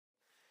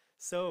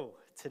So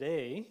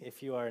today,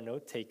 if you are a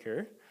note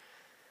taker,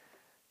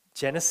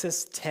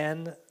 Genesis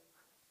 10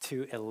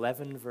 to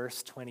 11,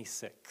 verse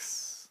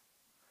 26.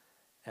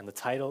 And the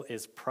title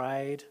is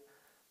Pride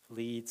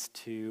Leads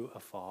to a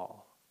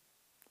Fall.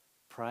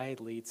 Pride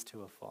leads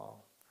to a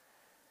fall.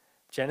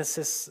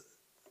 Genesis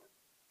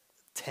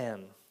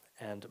 10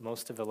 and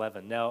most of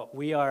 11. Now,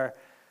 we are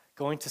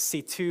going to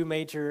see two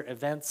major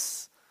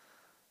events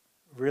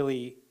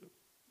really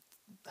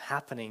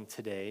happening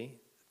today.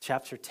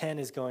 Chapter 10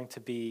 is going to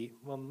be,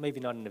 well, maybe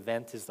not an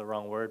event is the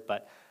wrong word,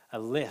 but a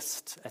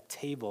list, a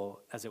table,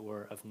 as it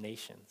were, of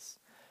nations.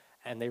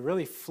 And they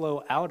really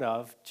flow out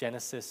of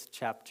Genesis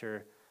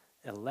chapter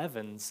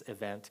 11's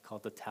event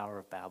called the Tower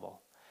of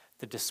Babel,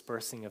 the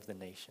dispersing of the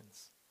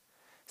nations.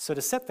 So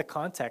to set the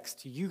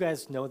context, you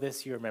guys know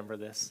this, you remember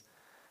this.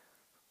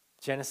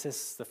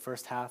 Genesis, the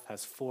first half,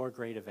 has 4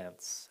 great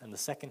events, and the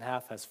second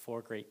half has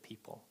 4 great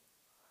people.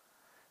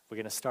 We're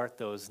going to start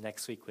those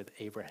next week with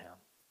Abraham.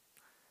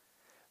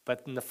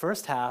 But in the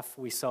first half,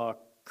 we saw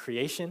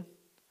creation,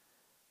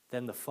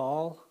 then the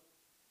fall.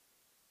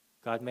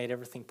 God made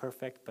everything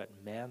perfect, but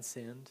man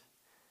sinned.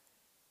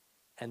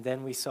 And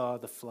then we saw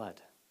the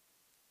flood,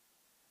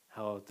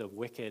 how the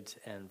wicked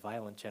and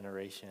violent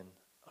generation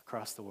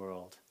across the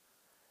world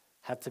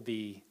had to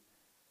be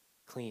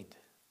cleaned,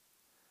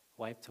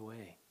 wiped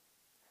away.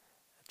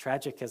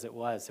 Tragic as it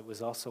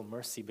was also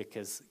mercy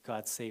because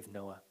God saved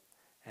Noah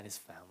and his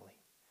family.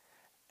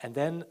 And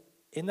then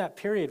in that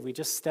period, we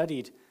just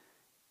studied,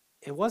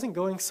 it wasn't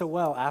going so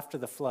well after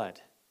the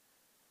flood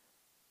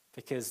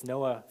because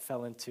Noah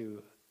fell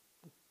into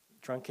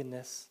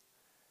drunkenness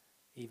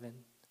even.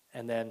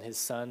 And then his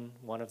son,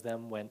 one of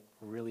them, went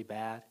really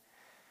bad.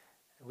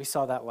 We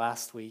saw that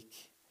last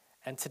week.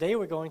 And today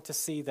we're going to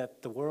see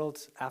that the world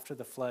after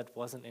the flood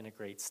wasn't in a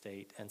great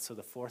state. And so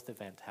the fourth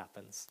event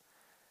happens,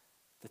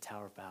 the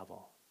Tower of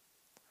Babel.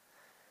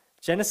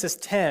 Genesis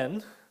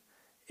 10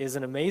 is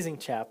an amazing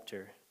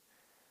chapter.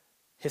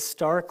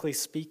 Historically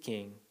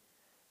speaking,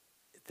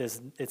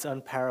 it's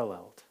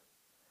unparalleled.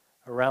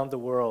 Around the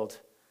world,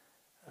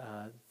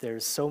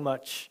 there's so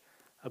much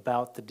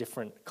about the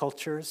different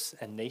cultures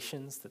and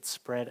nations that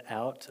spread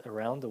out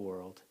around the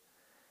world.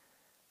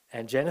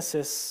 And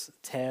Genesis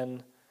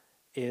 10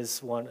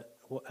 is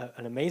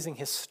an amazing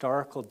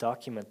historical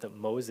document that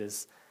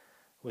Moses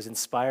was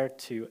inspired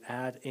to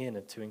add in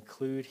and to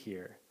include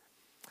here.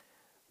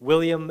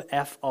 William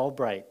F.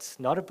 Albright,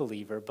 not a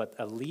believer, but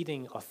a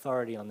leading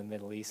authority on the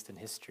Middle East and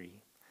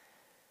history,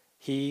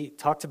 he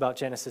talked about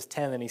Genesis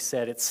 10 and he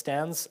said, it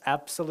stands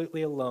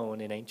absolutely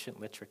alone in ancient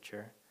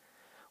literature,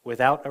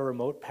 without a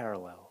remote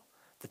parallel.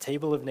 The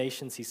Table of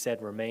Nations, he said,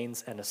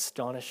 remains an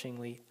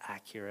astonishingly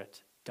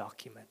accurate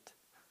document.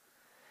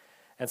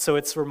 And so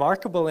it's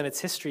remarkable in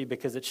its history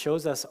because it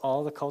shows us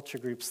all the culture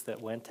groups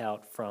that went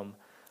out from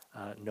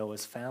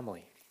Noah's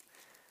family.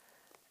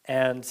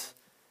 And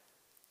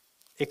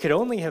it could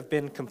only have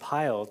been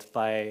compiled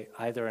by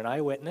either an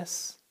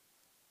eyewitness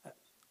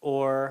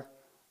or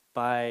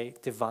by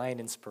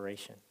divine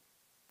inspiration.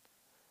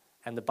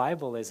 And the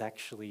Bible is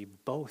actually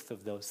both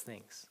of those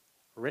things,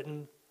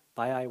 written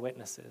by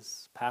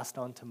eyewitnesses, passed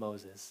on to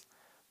Moses,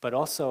 but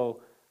also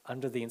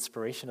under the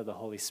inspiration of the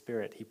Holy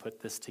Spirit, he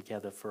put this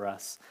together for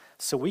us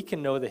so we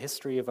can know the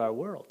history of our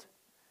world.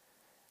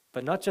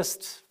 But not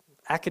just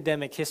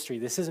academic history.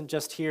 This isn't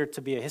just here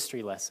to be a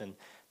history lesson.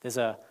 There's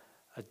a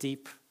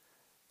deep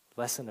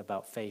lesson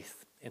about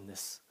faith in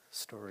this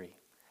story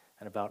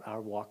and about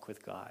our walk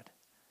with God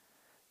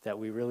that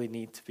we really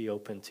need to be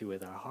open to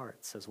with our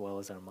hearts as well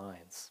as our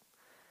minds.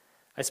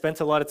 I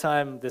spent a lot of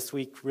time this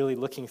week really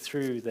looking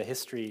through the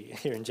history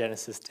here in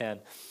Genesis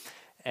 10,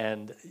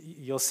 and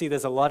you'll see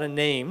there's a lot of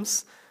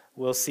names.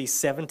 We'll see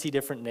 70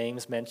 different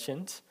names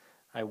mentioned.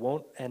 I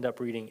won't end up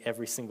reading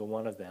every single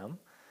one of them,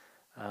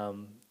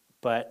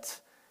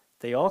 but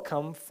they all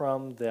come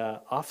from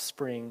the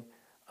offspring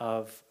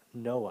of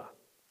Noah.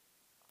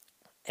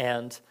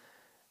 And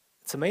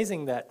it's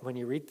amazing that when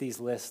you read these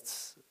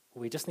lists,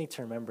 we just need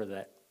to remember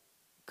that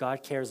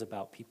God cares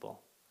about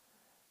people,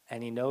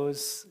 and he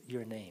knows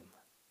your name.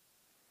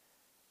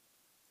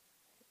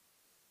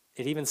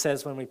 It even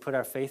says when we put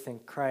our faith in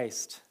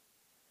Christ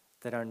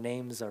that our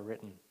names are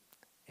written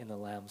in the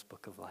Lamb's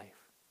Book of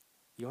Life.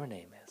 Your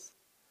name is.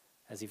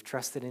 As you've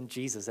trusted in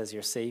Jesus as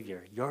your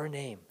Savior, your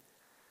name.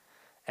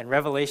 And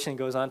Revelation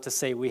goes on to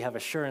say we have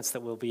assurance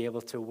that we'll be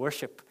able to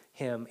worship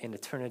him in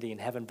eternity in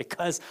heaven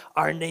because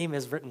our name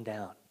is written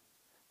down.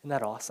 Isn't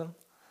that awesome?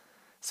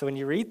 So when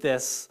you read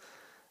this,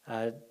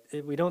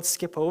 we don't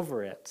skip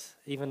over it.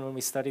 Even when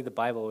we study the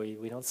Bible,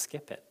 we don't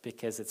skip it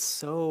because it's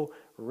so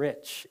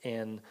rich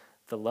in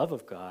the love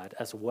of God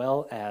as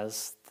well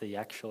as the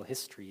actual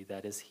history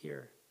that is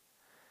here.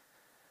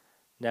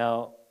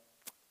 Now,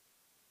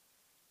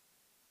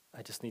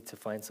 I just need to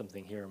find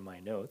something here in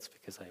my notes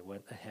because I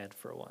went ahead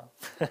for a while.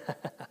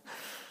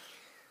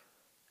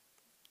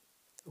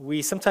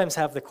 We sometimes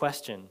have the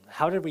question,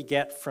 how did we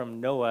get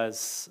from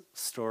Noah's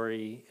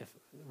story,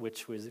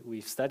 which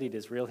we've studied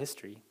as real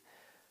history,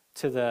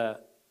 to the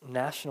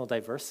national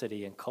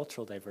diversity and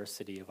cultural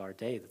diversity of our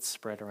day that's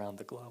spread around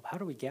the globe. How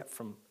do we get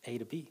from A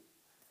to B?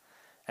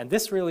 And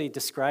this really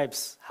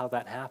describes how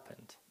that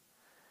happened.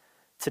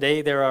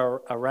 Today, there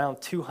are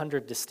around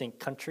 200 distinct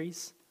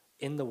countries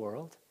in the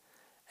world,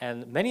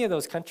 and many of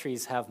those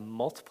countries have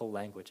multiple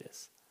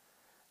languages.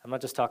 I'm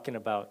not just talking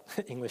about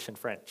English and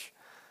French.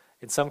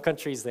 In some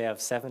countries, they have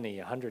 70,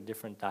 100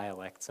 different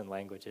dialects and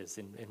languages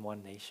in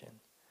one nation.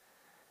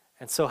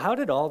 And so how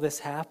did all this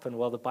happen?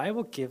 Well, the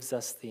Bible gives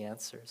us the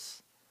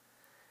answers.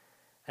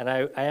 And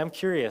I am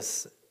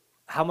curious,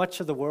 how much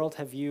of the world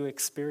have you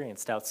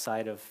experienced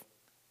outside of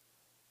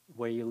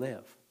where you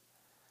live?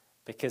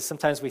 Because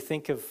sometimes we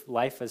think of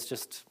life as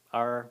just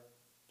our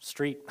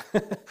street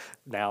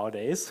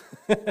nowadays,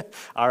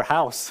 our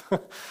house,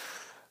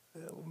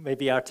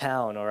 maybe our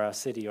town or our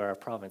city or our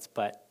province.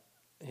 But,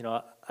 you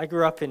know, I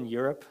grew up in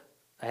Europe.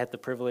 I had the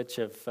privilege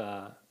of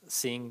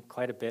seeing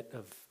quite a bit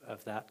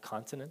of that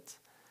continent.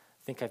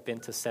 I think I've been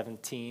to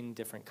 17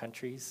 different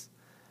countries,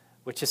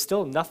 which is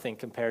still nothing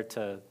compared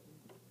to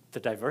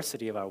the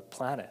diversity of our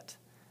planet.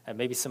 And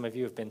maybe some of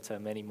you have been to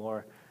many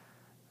more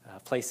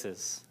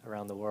places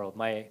around the world.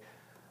 My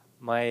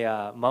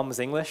mom's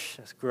English,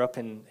 grew up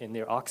in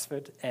near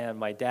Oxford, and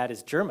my dad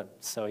is German,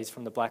 so he's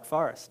from the Black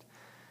Forest.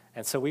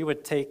 And so we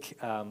would take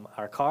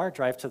our car,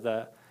 drive to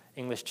the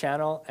English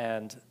Channel,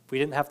 and we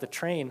didn't have the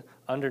train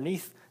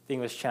underneath the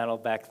English Channel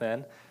back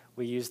then.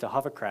 We used a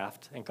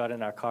hovercraft and got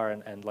in our car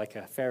and like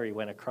a ferry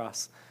went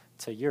across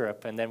to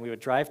Europe. And then we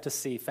would drive to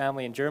see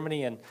family in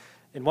Germany, and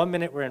in 1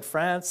 minute we're in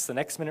France, the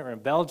next minute we're in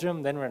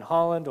Belgium, then we're in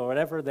Holland or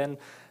whatever, then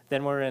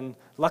we're in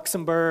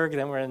Luxembourg,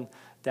 then we're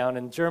down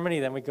in Germany,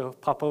 then we go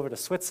pop over to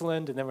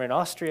Switzerland, and then we're in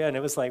Austria, and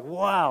it was like,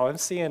 wow, I'm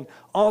seeing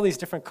all these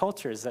different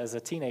cultures as a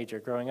teenager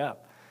growing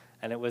up.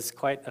 And it was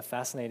quite a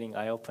fascinating,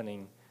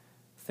 eye-opening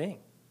thing.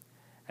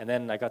 And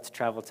then I got to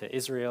travel to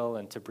Israel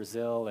and to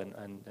Brazil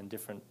and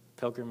different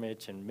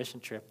pilgrimage and mission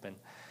trip.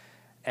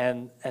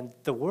 And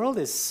the world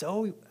is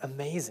so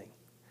amazing,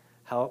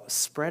 how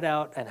spread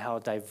out and how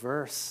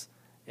diverse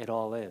it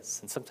all is.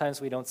 And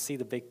sometimes we don't see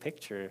the big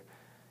picture.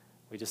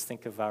 We just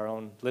think of our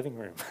own living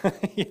room,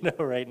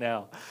 right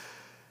now.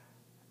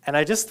 And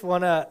I just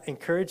want to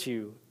encourage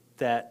you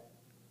that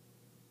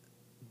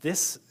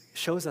this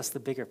shows us the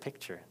bigger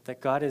picture,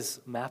 that God is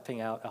mapping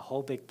out a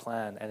whole big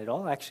plan, and it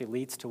all actually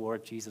leads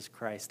toward Jesus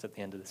Christ at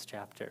the end of this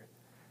chapter,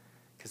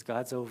 because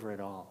God's over it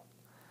all.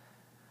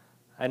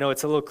 I know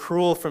it's a little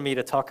cruel for me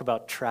to talk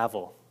about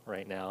travel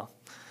right now.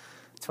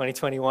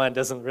 2021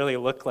 doesn't really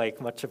look like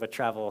much of a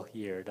travel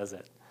year, does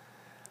it?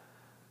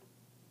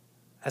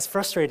 As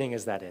frustrating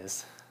as that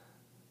is,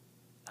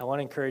 I want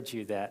to encourage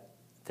you that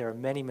there are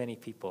many, many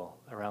people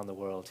around the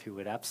world who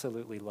would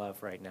absolutely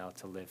love right now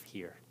to live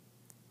here.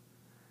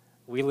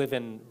 We live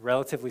in,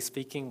 relatively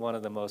speaking, one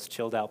of the most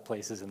chilled out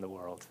places in the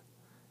world,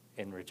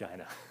 in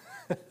Regina.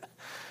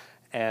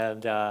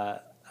 And I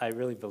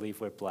really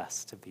believe we're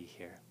blessed to be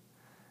here.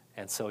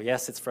 And so,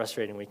 yes, it's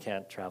frustrating we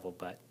can't travel,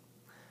 but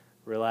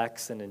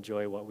relax and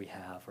enjoy what we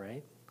have,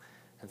 right?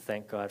 And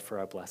thank God for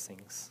our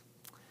blessings.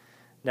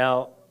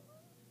 Now,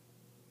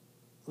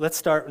 let's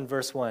start in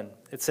verse 1.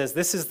 It says,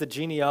 "This is the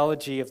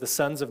genealogy of the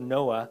sons of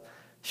Noah,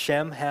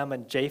 Shem, Ham,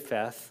 and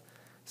Japheth."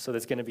 So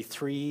there's going to be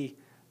 3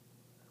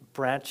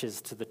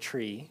 branches to the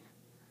tree.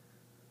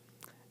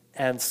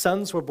 "And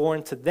sons were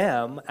born to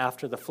them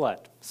after the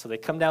flood." So they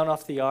come down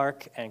off the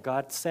ark, and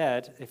God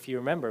said, if you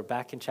remember,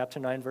 back in chapter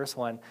 9, verse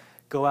 1,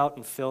 "Go out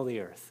and fill the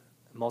earth,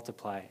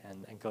 multiply,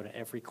 and go to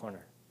every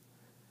corner."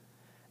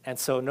 And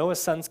so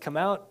Noah's sons come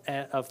out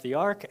of the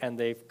ark, and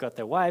they've got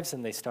their wives,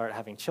 and they start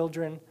having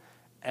children.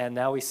 And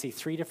now we see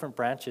 3 different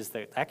branches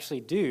that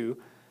actually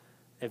do,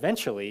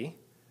 eventually,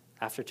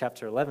 after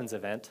chapter 11's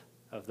event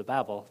of the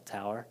Babel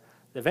Tower,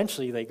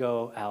 eventually they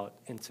go out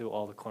into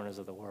all the corners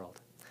of the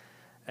world.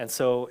 And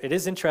so it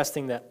is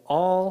interesting that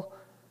all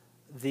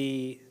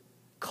the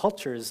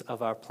cultures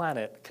of our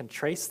planet can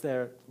trace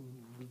their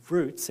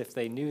roots if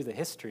they knew the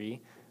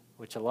history,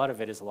 which a lot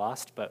of it is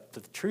lost, but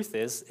the truth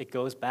is it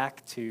goes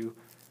back to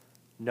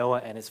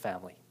Noah and his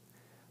family.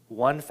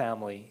 One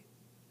family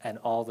and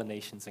all the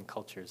nations and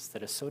cultures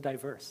that are so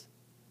diverse.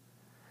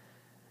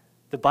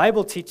 The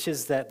Bible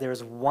teaches that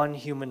there's one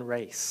human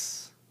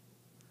race,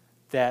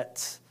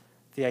 that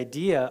the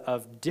idea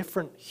of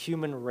different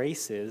human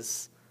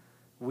races,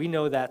 we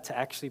know that to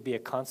actually be a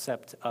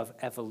concept of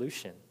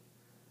evolution.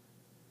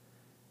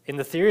 In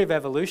the theory of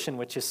evolution,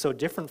 which is so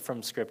different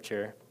from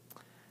Scripture,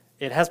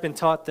 it has been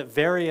taught that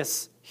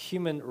various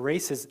human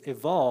races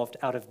evolved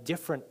out of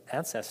different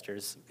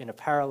ancestors in a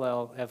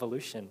parallel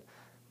evolution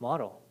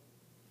model,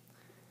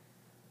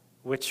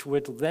 which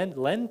would then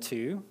lend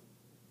to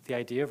the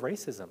idea of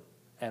racism,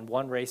 and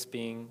one race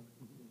being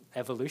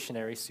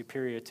evolutionary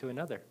superior to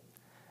another.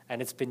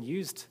 And it's been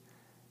used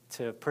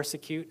to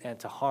persecute and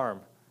to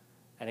harm,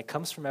 and it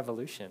comes from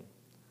evolution.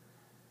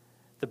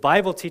 The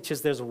Bible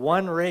teaches there's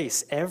one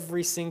race.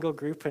 Every single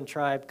group and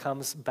tribe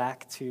comes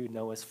back to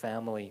Noah's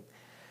family.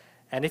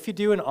 And if you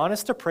do an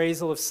honest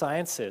appraisal of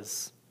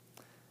sciences,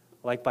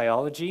 like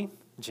biology,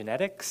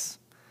 genetics,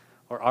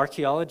 or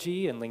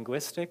archaeology and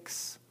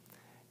linguistics,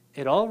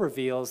 it all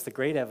reveals the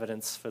great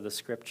evidence for the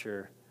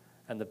scripture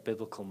and the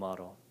biblical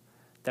model,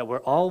 that we're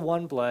all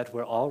one blood,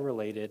 we're all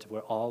related,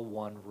 we're all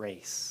one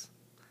race.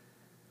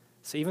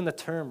 So even the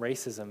term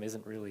racism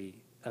isn't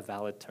really a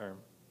valid term.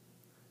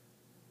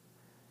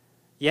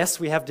 Yes,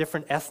 we have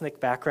different ethnic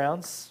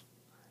backgrounds.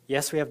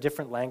 Yes, we have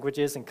different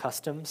languages and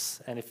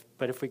customs,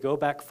 but if we go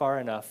back far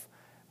enough,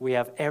 we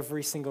have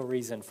every single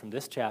reason from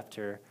this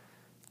chapter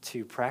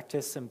to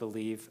practice and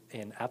believe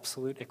in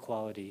absolute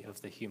equality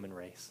of the human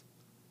race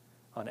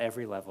on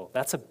every level.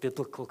 That's a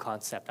biblical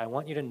concept. I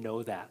want you to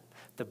know that.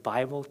 The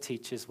Bible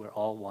teaches we're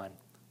all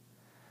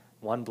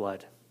one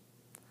blood.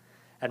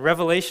 And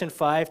Revelation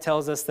 5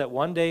 tells us that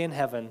one day in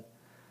heaven,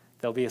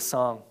 there'll be a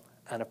song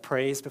and a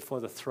praise before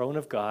the throne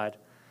of God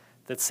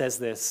that says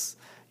this: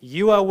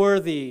 "You are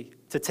worthy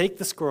to take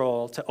the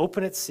scroll, to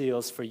open its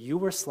seals, for you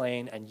were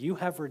slain, and you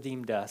have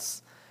redeemed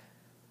us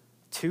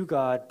to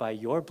God by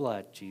your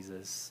blood,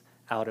 Jesus,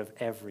 out of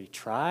every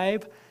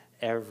tribe,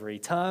 every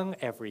tongue,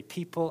 every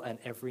people, and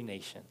every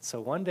nation."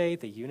 So one day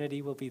the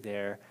unity will be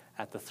there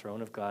at the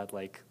throne of God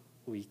like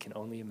we can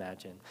only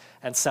imagine.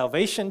 And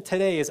salvation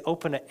today is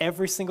open to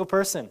every single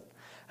person,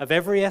 of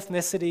every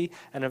ethnicity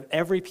and of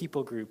every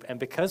people group. And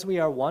because we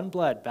are one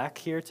blood, back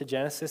here to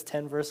Genesis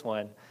 10, verse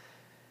 1,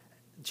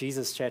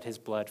 Jesus shed his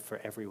blood for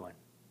everyone.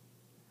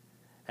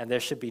 And there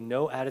should be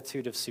no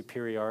attitude of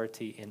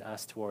superiority in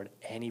us toward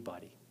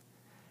anybody.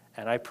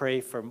 And I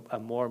pray for a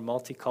more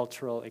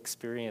multicultural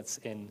experience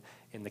in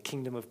the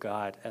kingdom of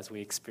God as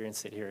we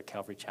experience it here at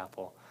Calvary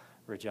Chapel,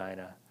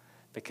 Regina,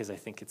 because I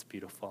think it's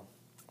beautiful.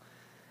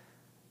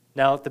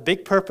 Now, the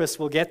big purpose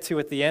we'll get to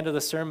at the end of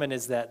the sermon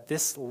is that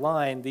this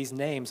line, these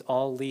names,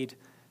 all lead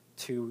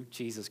to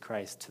Jesus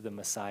Christ, to the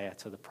Messiah,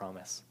 to the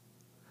promise.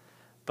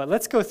 But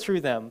let's go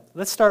through them.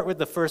 Let's start with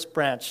the first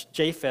branch,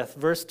 Japheth,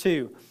 verse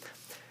 2.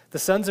 The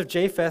sons of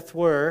Japheth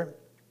were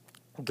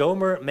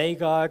Gomer,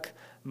 Magog,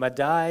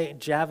 Madai,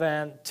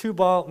 Javan,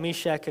 Tubal,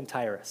 Meshach, and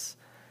Tyrus.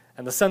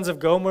 And the sons of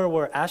Gomer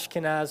were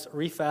Ashkenaz,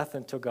 Rephath,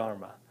 and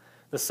Togarmah.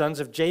 The sons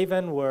of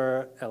Javan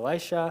were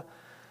Elisha,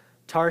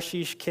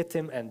 Tarshish,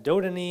 Kittim, and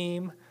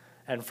Dodanim.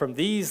 And from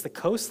these, the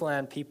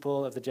coastland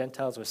people of the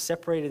Gentiles were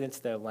separated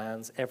into their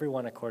lands,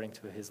 everyone according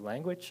to his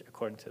language,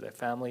 according to their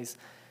families,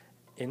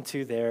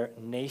 into their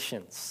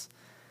nations.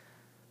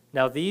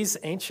 Now, these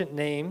ancient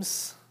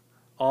names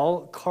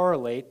all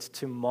correlate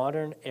to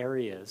modern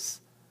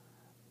areas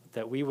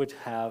that we would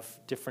have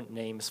different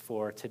names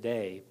for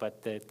today,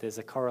 but there's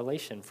a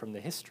correlation from the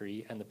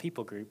history and the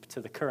people group to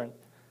the current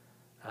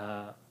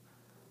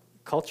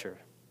culture.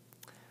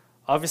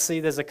 Obviously,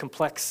 there's a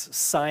complex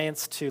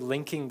science to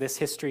linking this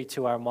history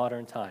to our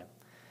modern time,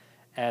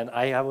 and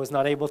I was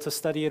not able to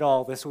study it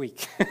all this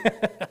week.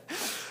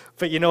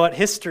 But you know what?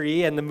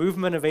 History and the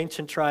movement of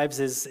ancient tribes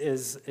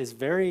is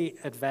very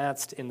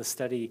advanced in the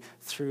study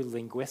through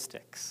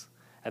linguistics.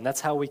 And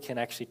that's how we can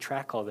actually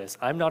track all this.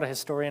 I'm not a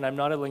historian, I'm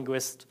not a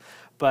linguist,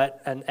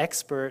 but an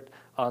expert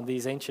on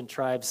these ancient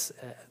tribes.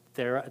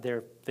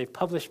 They've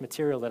published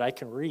material that I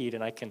can read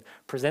and I can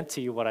present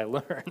to you what I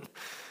learned.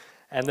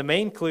 And the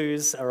main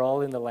clues are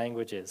all in the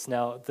languages.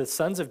 Now, the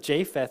sons of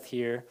Japheth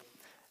here,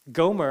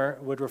 Gomer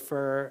would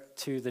refer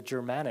to the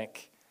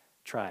Germanic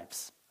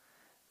tribes,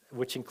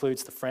 which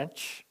includes the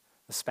French,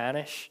 the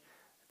Spanish,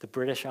 the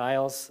British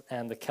Isles,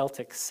 and the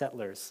Celtic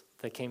settlers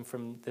that came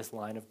from this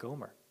line of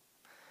Gomer.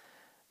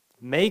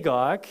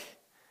 Magog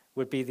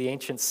would be the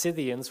ancient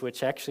Scythians,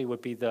 which actually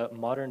would be the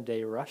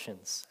modern-day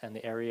Russians and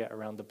the area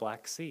around the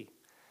Black Sea.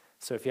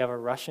 So if you have a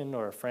Russian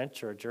or a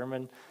French or a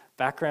German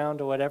background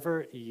or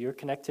whatever, you're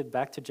connected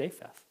back to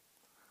Japheth.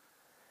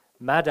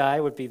 Madai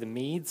would be the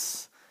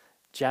Medes,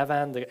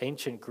 Javan, the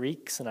ancient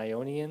Greeks and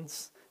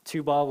Ionians,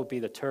 Tubal would be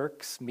the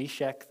Turks,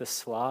 Meshach, the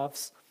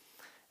Slavs,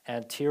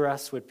 and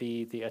Tyrus would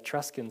be the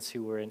Etruscans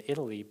who were in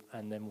Italy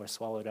and then were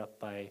swallowed up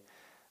by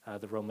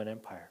the Roman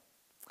Empire.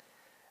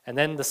 And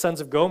then the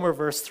sons of Gomer,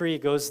 verse 3,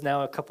 goes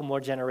now a couple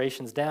more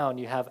generations down.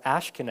 You have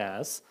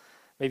Ashkenaz.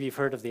 Maybe you've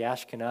heard of the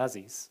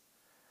Ashkenazis.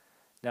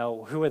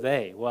 Now, who are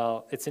they?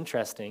 Well, it's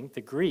interesting.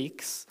 The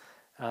Greeks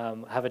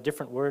have a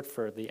different word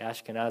for the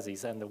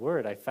Ashkenazis, and the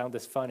word, I found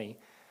this funny,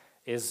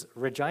 is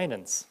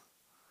Reginans,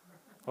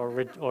 or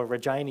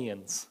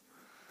Reginians.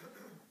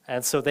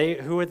 And so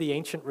who are the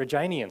ancient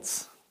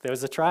Reginians? There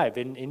was a tribe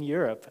in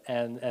Europe,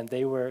 and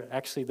they were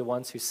actually the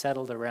ones who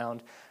settled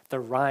around the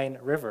Rhine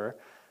River,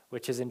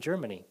 which is in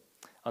Germany,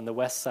 on the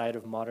west side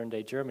of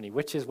modern-day Germany,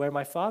 which is where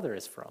my father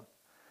is from.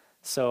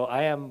 So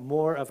I am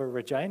more of a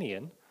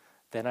Reginian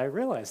than I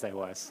realized I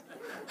was.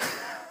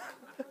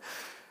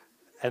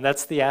 And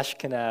that's the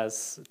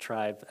Ashkenaz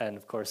tribe, and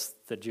of course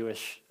the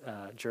Jewish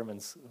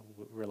Germans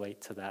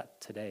relate to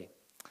that today.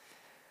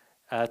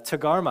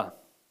 Togarmah,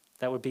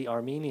 that would be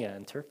Armenia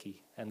and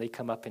Turkey, and they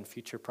come up in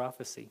future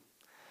prophecy.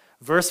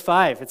 Verse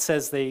 5, it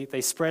says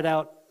they spread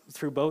out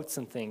through boats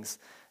and things,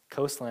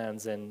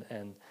 coastlands and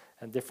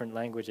different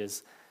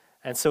languages.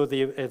 And so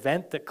the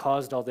event that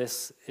caused all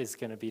this is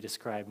going to be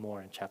described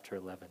more in chapter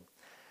 11.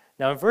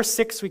 Now in verse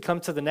 6, we come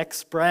to the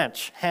next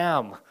branch,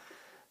 Ham.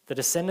 the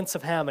descendants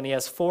of Ham, and he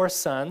has 4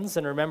 sons.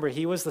 And remember,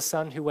 he was the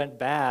son who went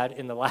bad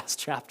in the last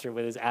chapter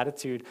with his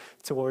attitude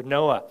toward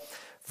Noah.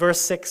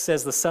 Verse 6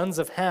 says the sons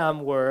of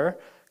Ham were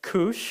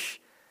Cush.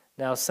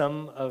 Now,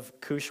 some of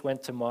Cush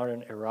went to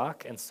modern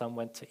Iraq, and some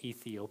went to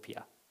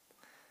Ethiopia.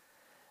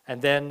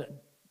 And then,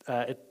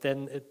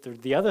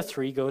 the other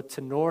 3 go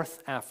to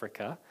North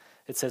Africa.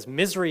 It says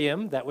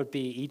Mizraim, that would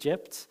be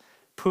Egypt.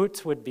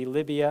 Put would be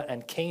Libya,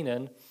 and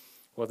Canaan,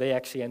 well, they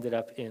actually ended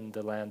up in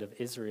the land of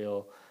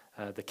Israel,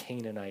 the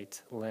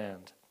Canaanite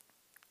land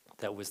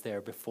that was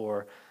there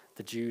before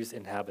the Jews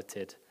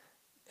inhabited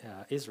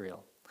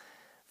Israel.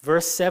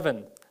 Verse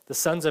 7, the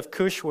sons of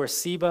Cush were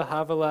Seba,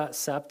 Havilah,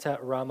 Sabta,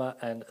 Rama,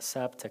 and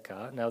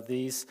Sabteka. Now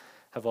these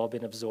have all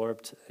been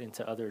absorbed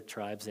into other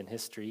tribes in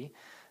history,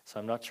 so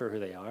I'm not sure who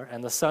they are.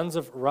 And the sons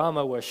of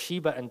Rama were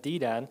Sheba and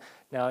Dedan.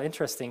 Now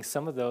interesting,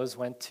 some of those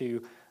went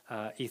to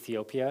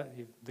Ethiopia,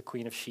 the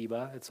Queen of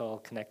Sheba, it's all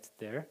connected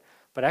there.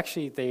 But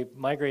actually they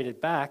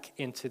migrated back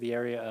into the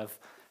area of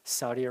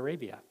Saudi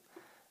Arabia.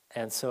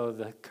 And so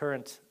the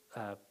current,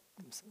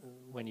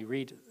 when you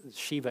read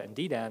Sheba and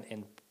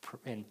Dedan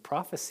in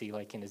prophecy,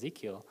 like in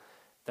Ezekiel,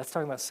 that's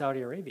talking about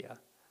Saudi Arabia,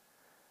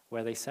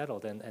 where they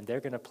settled. And they're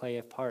going to play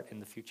a part in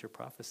the future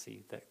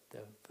prophecy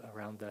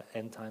around the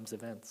end times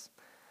events.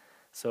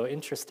 So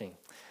interesting.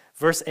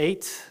 Verse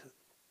 8,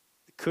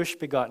 Cush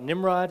begot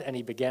Nimrod, and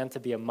he began to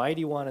be a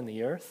mighty one in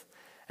the earth.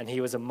 And he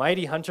was a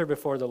mighty hunter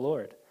before the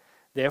Lord.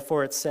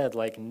 Therefore it said,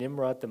 like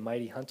Nimrod the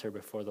mighty hunter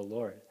before the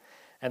Lord.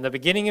 And the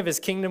beginning of his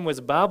kingdom was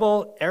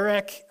Babel,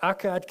 Erech,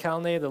 Akkad,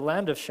 Calneh, the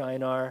land of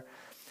Shinar.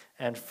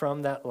 And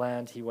from that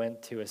land he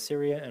went to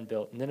Assyria and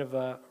built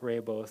Nineveh,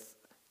 Rehoboth,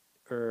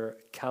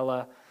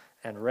 Calah,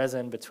 and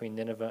Rezin between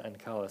Nineveh and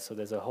Calah. So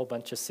there's a whole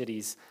bunch of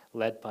cities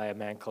led by a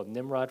man called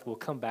Nimrod. We'll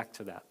come back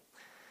to that.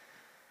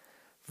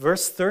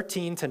 Verse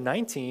 13 to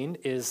 19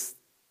 is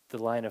the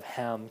line of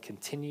Ham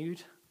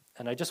continued.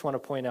 And I just want to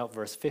point out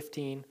verse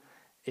 15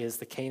 is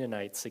the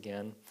Canaanites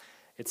again.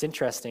 It's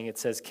interesting. It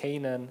says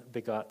Canaan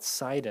begot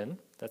Sidon.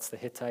 That's the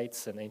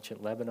Hittites and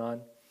ancient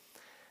Lebanon.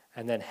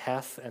 And then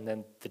Heth, and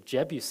then the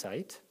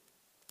Jebusite.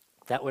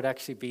 That would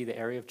actually be the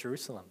area of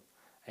Jerusalem.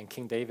 And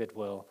King David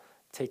will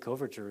take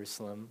over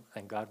Jerusalem,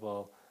 and God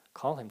will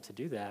call him to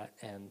do that,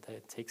 and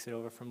it takes it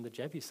over from the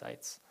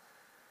Jebusites.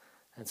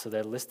 And so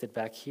they're listed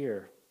back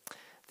here.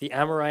 The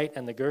Amorite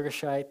and the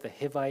Girgashite, the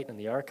Hivite and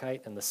the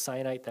Archite and the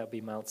Sinite, that would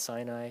be Mount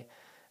Sinai.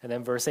 And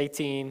then verse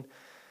 18,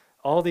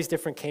 all these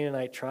different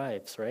Canaanite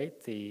tribes, right?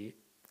 The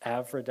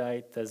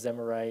Avradite, the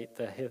Zemarite,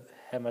 the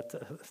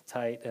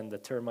Hematite, and the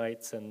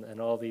Termites, and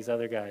all these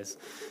other guys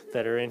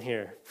that are in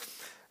here.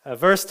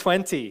 Verse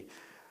 20,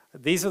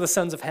 these are the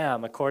sons of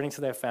Ham, according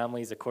to their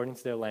families, according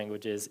to their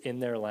languages, in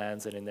their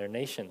lands and in their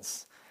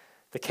nations.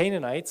 The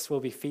Canaanites will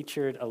be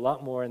featured a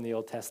lot more in the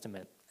Old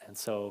Testament, and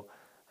so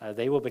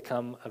they will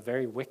become a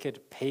very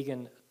wicked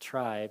pagan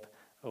tribe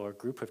or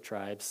group of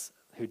tribes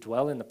who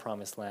dwell in the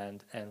promised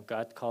land, and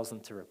God calls them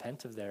to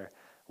repent of their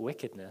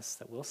wickedness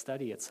that we'll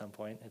study at some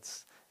point.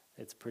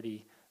 It's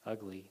pretty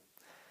ugly.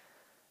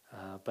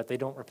 But they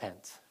don't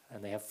repent,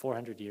 and they have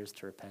 400 years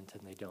to repent,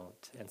 and they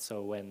don't. And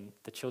so when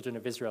the children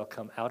of Israel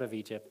come out of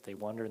Egypt, they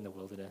wander in the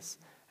wilderness,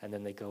 and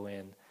then they go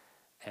in,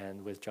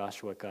 and with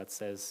Joshua, God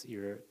says,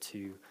 you're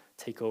to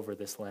take over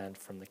this land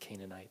from the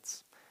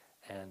Canaanites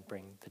and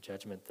bring the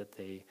judgment that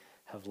they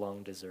have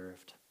long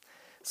deserved.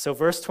 So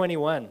verse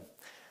 21,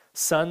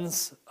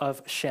 sons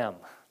of Shem.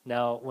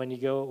 Now, when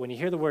you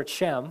hear the word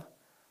Shem,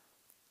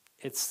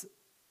 it's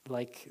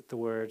like the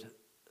word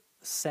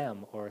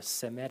Sem or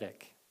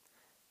Semitic.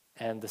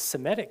 And the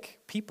Semitic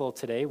people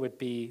today would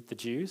be the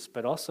Jews,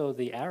 but also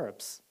the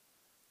Arabs.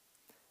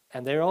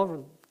 And they're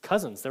all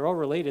cousins. They're all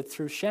related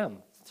through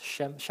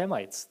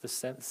Shemites, the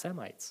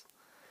Semites.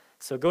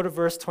 So go to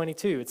verse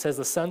 22. It says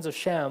the sons of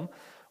Shem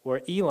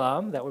were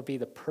Elam, that would be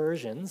the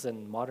Persians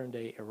in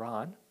modern-day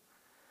Iran.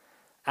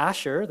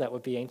 Asher, that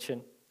would be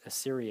ancient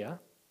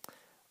Assyria.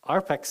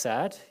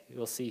 Arphaxad,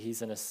 you'll see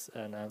he's an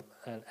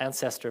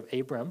ancestor of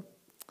Abram.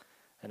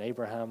 And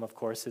Abraham, of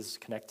course, is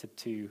connected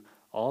to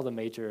all the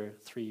major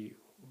 3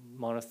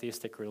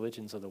 monotheistic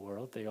religions of the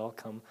world. They all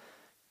come,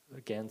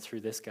 again,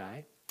 through this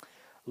guy.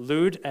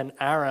 Lud and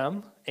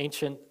Aram,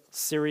 ancient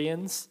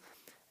Syrians.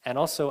 And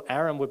also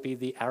Aram would be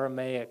the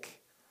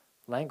Aramaic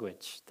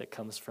language that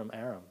comes from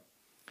Aram.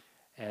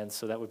 And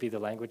so that would be the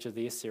language of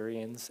the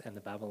Assyrians and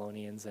the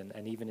Babylonians,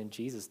 and even in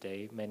Jesus'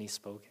 day, many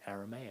spoke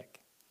Aramaic.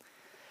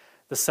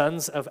 The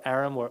sons of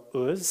Aram were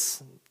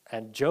Uz,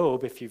 and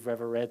Job, if you've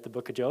ever read the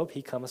book of Job,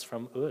 he comes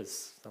from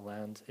Uz, the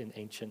land in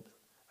ancient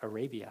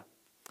Arabia.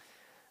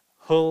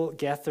 Hul,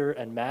 Gether,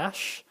 and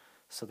Mash,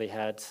 so they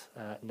had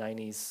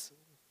 90s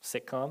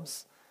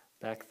sitcoms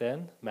back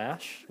then.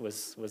 MASH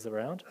was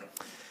around.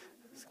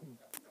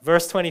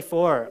 Verse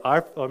 24,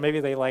 or maybe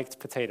they liked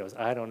potatoes,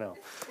 I don't know.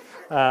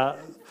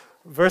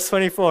 Verse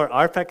 24,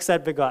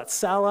 Arphaxad begot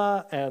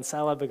Salah, and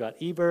Salah begot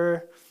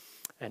Eber,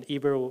 and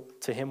Eber,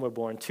 to him were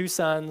born 2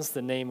 sons.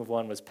 The name of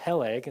one was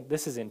Peleg.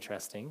 This is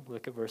interesting.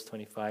 Look at verse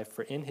 25.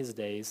 For in his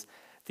days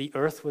the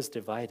earth was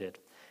divided,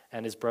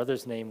 and his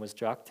brother's name was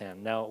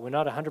Joktan. Now, we're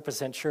not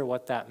 100% sure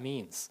what that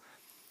means,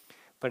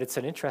 but it's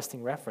an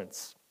interesting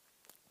reference.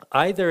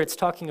 Either it's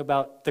talking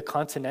about the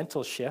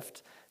continental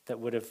shift that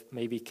would have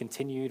maybe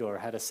continued or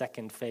had a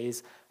second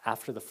phase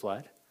after the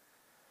flood,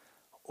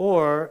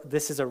 or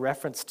this is a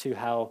reference to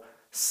how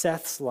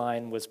Seth's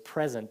line was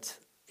present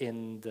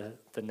in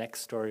the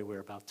next story we're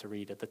about to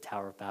read at the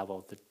Tower of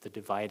Babel, the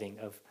dividing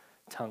of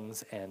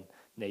tongues and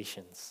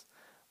nations.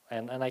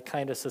 And I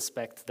kind of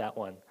suspect that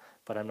one,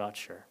 but I'm not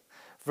sure.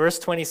 Verse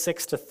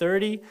 26 to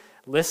 30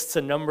 lists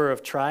a number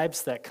of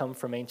tribes that come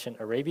from ancient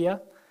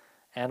Arabia,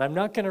 and I'm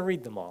not going to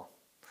read them all,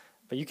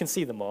 but you can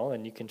see them all,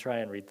 and you can try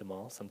and read them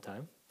all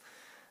sometime.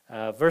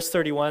 Verse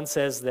 31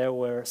 says, there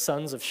were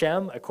sons of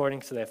Shem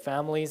according to their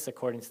families,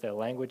 according to their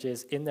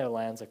languages, in their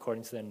lands,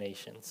 according to their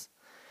nations.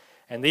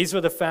 And these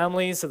were the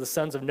families of the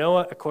sons of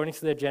Noah according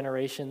to their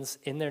generations,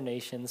 in their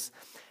nations.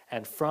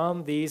 And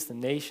from these the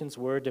nations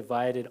were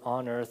divided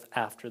on earth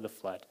after the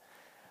flood.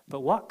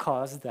 But what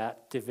caused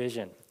that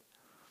division?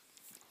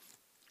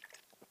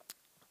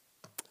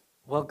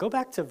 Well, go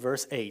back to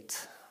verse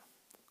 8.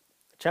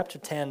 Chapter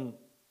 10,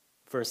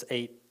 verse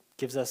 8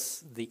 gives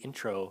us the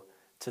intro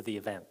to the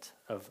event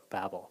of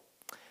Babel.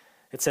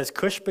 It says,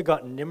 Cush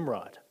begot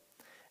Nimrod,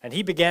 and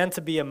he began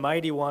to be a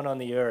mighty one on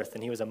the earth,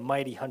 and he was a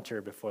mighty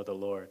hunter before the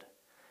Lord.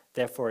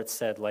 Therefore it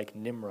said, like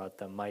Nimrod,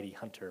 the mighty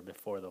hunter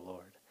before the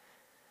Lord.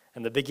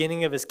 And the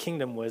beginning of his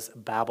kingdom was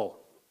Babel.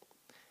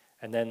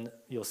 And then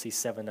you'll see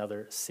 7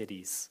 other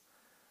cities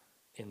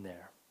in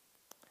there.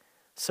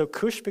 So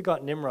Cush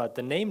begot Nimrod.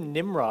 The name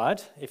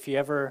Nimrod, if you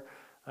ever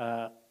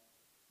have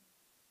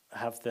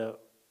the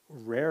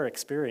rare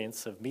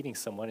experience of meeting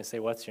someone and say,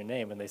 what's your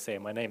name? And they say,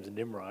 my name's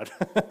Nimrod.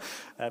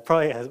 That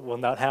probably will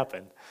not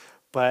happen.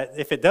 But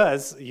if it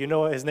does, you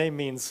know his name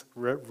means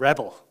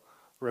rebel,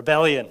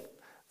 rebellion.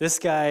 This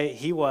guy,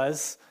 he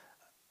was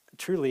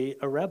truly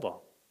a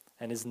rebel.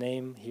 And his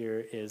name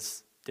here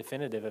is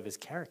definitive of his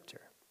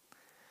character.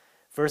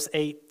 Verse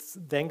 8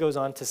 then goes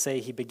on to say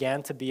he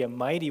began to be a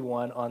mighty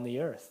one on the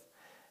earth.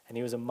 And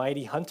he was a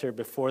mighty hunter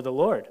before the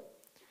Lord.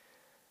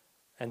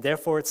 And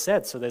therefore it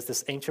said, so there's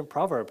this ancient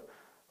proverb,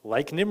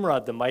 like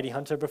Nimrod, the mighty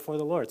hunter before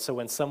the Lord. So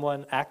when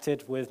someone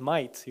acted with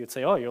might, you'd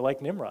say, oh, you're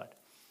like Nimrod.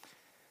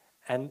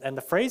 And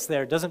the phrase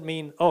there doesn't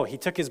mean, oh, he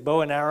took his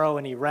bow and arrow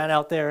and he ran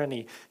out there and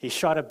he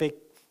shot a big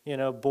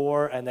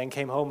boar and then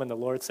came home and the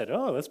Lord said,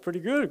 oh, that's pretty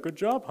good. Good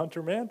job,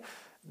 hunter man.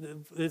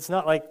 It's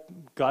not like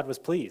God was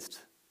pleased.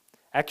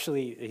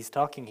 Actually, he's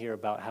talking here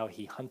about how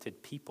he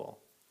hunted people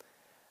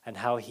and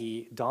how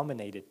he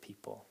dominated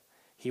people.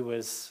 He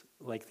was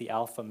like the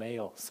alpha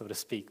male, so to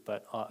speak,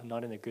 but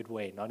not in a good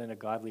way, not in a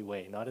godly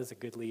way, not as a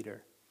good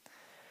leader.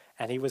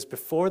 And he was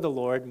before the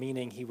Lord,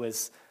 meaning he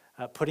was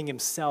putting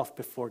himself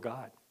before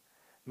God,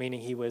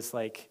 meaning he was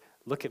like,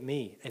 look at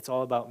me, it's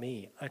all about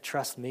me,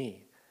 trust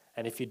me.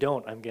 And if you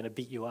don't, I'm going to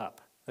beat you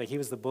up. Like he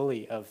was the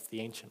bully of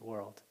the ancient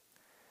world.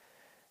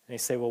 And you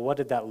say, well, what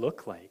did that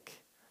look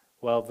like?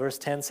 Well, verse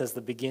 10 says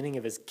the beginning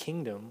of his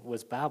kingdom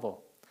was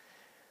Babel.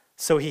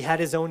 So he had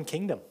his own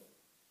kingdom.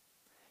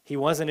 He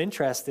wasn't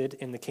interested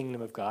in the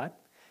kingdom of God.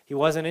 He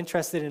wasn't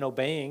interested in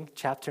obeying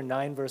chapter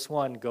 9, verse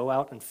 1, go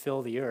out and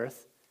fill the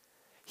earth.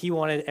 He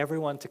wanted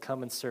everyone to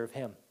come and serve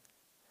him.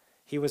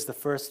 He was the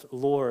first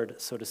lord,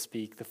 so to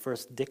speak, the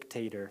first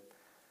dictator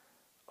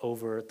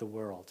over the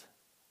world.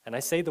 And I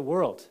say the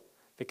world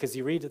because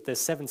you read that there's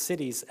 7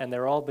 cities and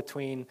they're all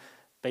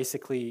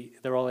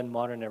they're all in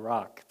modern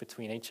Iraq,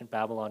 between ancient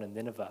Babylon and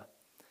Nineveh.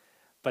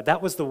 But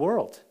that was the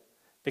world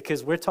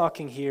because we're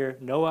talking here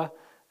Noah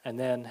and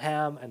then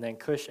Ham and then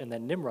Cush and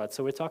then Nimrod.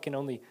 So we're talking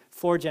only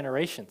 4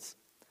 generations.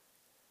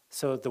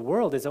 So the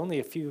world is only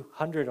a few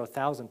hundred or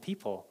thousand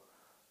people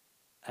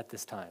at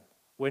this time.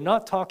 We're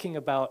not talking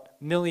about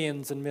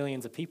millions and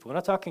millions of people. We're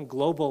not talking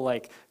global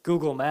like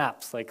Google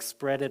Maps, like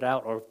spread it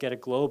out or get a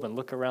globe and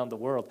look around the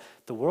world.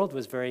 The world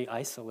was very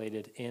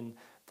isolated in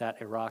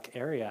that Iraq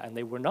area, and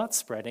they were not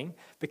spreading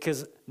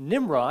because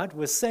Nimrod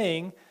was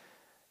saying,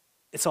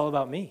 it's all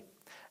about me,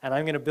 and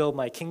I'm going to build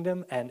my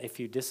kingdom, and if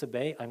you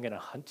disobey, I'm going to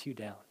hunt you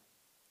down.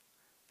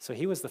 So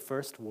he was the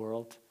first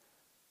world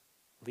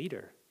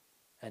leader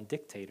and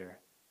dictator,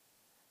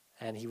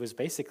 and he was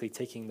basically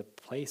taking the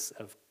place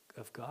of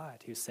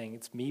God. He was saying,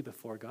 it's me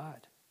before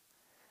God.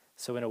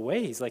 So in a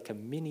way, he's like a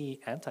mini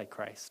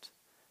Antichrist,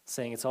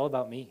 saying it's all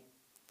about me,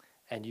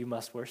 and you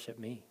must worship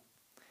me.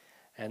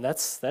 And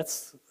that's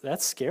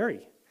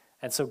scary.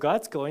 And so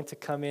God's going to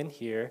come in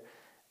here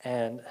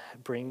and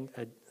bring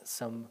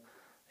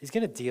he's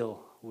going to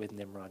deal with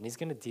Nimrod, and he's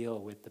going to deal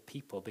with the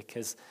people,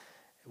 because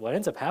what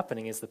ends up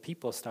happening is the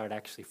people start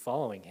actually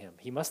following him.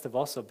 He must have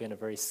also been a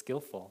very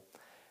skillful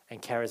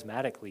and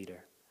charismatic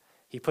leader.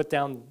 He put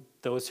down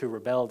those who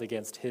rebelled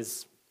against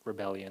his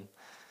rebellion,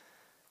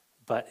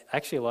 but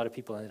actually a lot of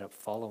people ended up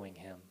following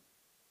him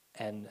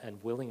and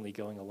willingly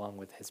going along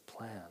with his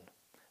plan.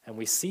 And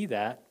we see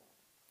that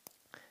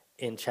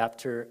in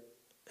chapter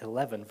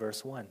 11,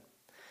 verse 1.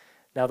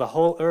 Now the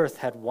whole earth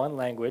had one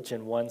language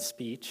and one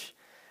speech,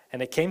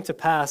 and it came to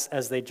pass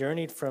as they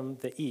journeyed from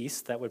the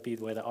east, that would be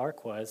where the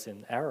ark was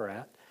in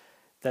Ararat,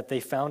 that they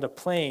found a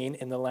plain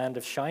in the land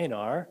of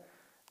Shinar,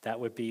 that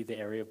would be the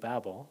area of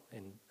Babel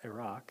in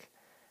Iraq,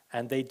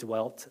 and they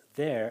dwelt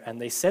there. And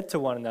they said to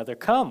one another,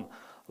 "Come,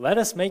 let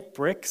us make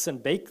bricks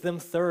and bake them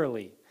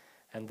thoroughly."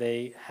 And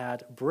they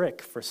had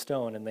brick for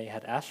stone, and they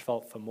had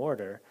asphalt for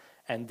mortar.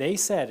 And they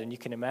said, and you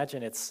can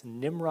imagine it's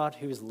Nimrod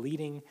who's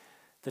leading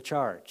the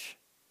charge,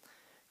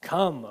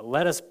 "Come,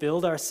 let us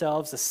build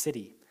ourselves a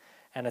city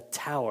and a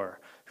tower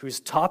whose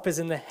top is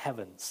in the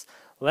heavens.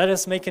 Let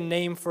us make a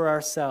name for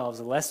ourselves,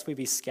 lest we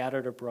be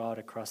scattered abroad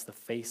across the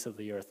face of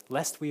the earth,"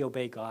 lest we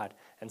obey God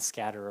and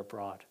scatter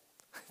abroad.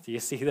 Do you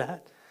see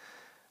that?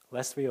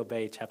 Lest we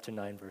obey, chapter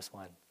 9, verse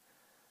 1.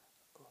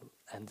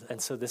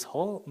 And so this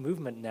whole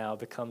movement now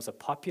becomes a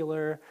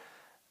popular,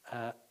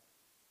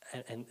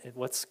 and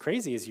what's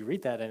crazy is you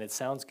read that and it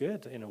sounds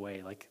good in a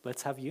way, like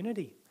let's have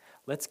unity.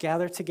 Let's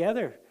gather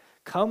together.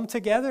 Come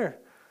together.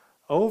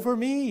 Over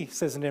me,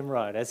 says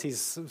Nimrod, as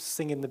he's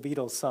singing the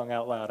Beatles song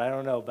out loud. I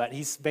don't know, but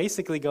he's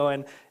basically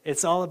going,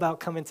 it's all about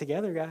coming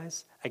together,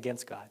 guys,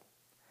 against God.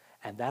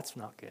 And that's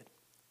not good.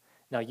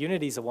 Now,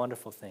 unity is a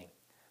wonderful thing.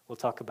 We'll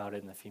talk about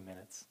it in a few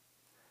minutes.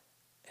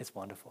 It's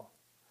wonderful.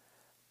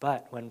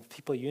 But when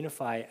people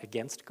unify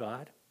against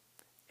God,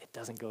 it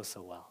doesn't go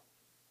so well.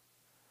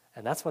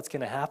 And that's what's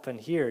going to happen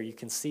here. You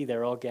can see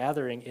they're all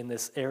gathering in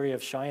this area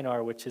of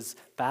Shinar, which is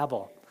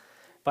Babel.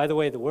 By the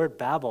way, the word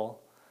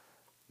Babel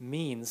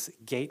means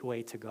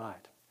gateway to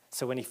God.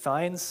 So when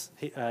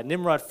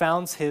Nimrod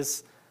founds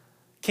his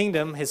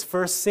kingdom, his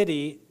first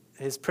city,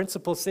 his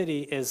principal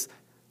city is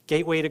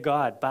gateway to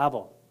God,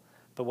 Babel.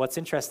 But what's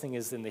interesting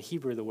is in the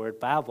Hebrew, the word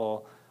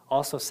Babel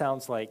also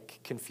sounds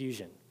like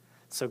confusion.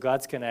 So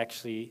God's going to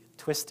actually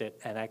twist it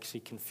and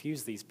actually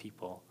confuse these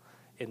people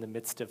in the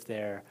midst of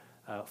their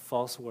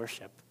false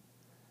worship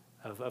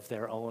of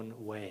their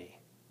own way.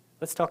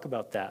 Let's talk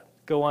about that.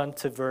 Go on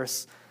to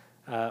verse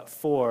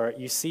 4.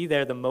 You see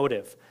there the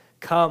motive.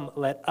 "Come,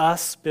 let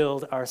us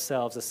build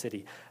ourselves a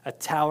city, a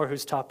tower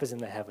whose top is in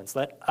the heavens.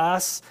 Let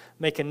us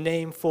make a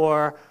name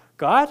for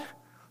God?"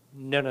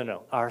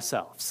 No,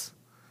 ourselves,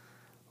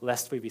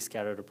 lest we be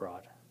scattered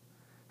abroad.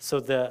 So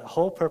the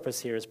whole purpose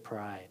here is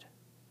pride.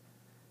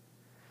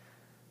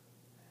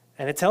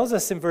 And it tells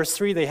us in verse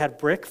 3 they had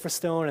brick for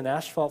stone and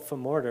asphalt for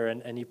mortar,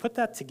 and you put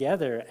that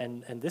together,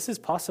 and this is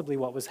possibly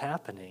what was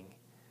happening.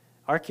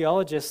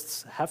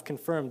 Archaeologists have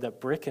confirmed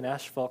that brick and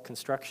asphalt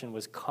construction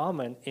was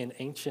common in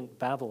ancient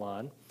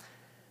Babylon,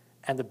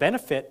 and the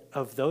benefit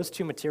of those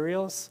two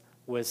materials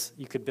was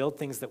you could build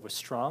things that were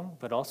strong,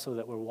 but also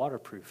that were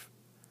waterproof.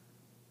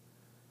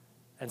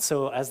 And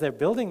so as they're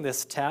building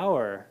this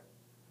tower,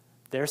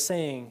 they're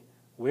saying,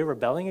 we're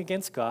rebelling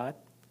against God,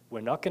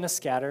 we're not going to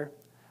scatter,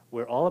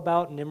 we're all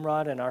about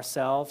Nimrod and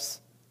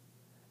ourselves,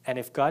 and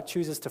if God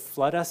chooses to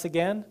flood us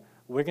again,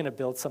 we're going to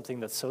build something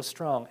that's so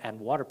strong and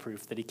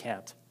waterproof that he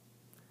can't.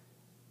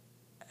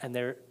 And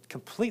they're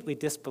completely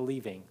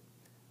disbelieving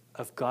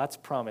of God's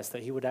promise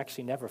that he would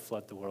actually never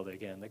flood the world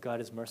again, that God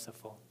is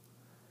merciful.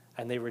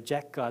 And they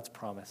reject God's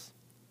promise.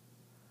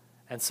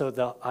 And so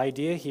the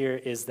idea here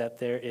is that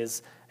there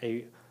is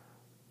a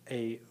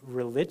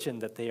religion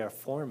that they are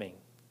forming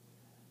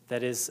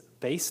that is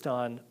based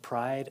on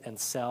pride and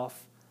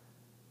self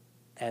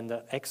and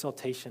the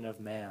exaltation of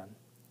man.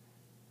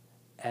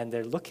 And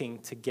they're looking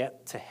to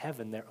get to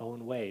heaven their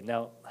own way.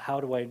 Now,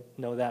 how do I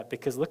know that?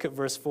 Because look at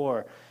verse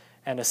 4.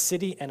 "And a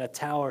city and a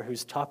tower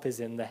whose top is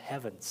in the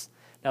heavens."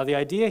 Now, the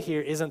idea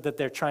here isn't that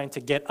they're trying to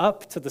get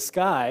up to the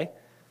sky.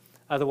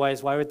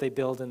 Otherwise, why would they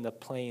build in the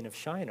plain of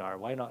Shinar?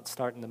 Why not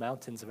start in the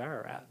mountains of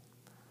Ararat?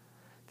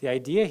 The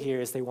idea here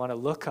is they want to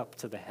look up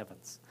to the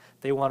heavens.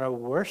 They want to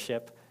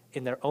worship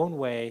in their own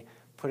way,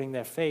 putting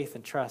their faith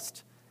and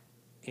trust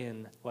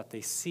in what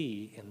they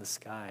see in the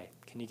sky.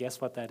 Can you guess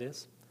what that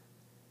is?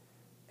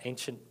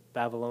 Ancient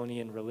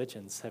Babylonian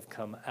religions have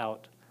come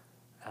out,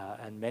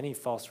 and many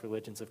false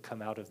religions have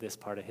come out of this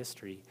part of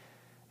history,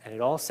 and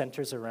it all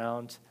centers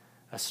around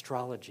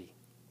astrology.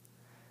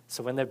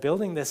 So when they're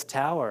building this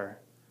tower,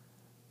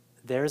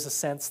 there's a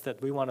sense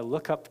that we want to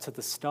look up to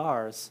the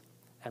stars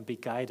and be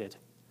guided.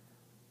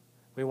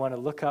 We want to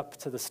look up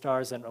to the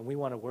stars and we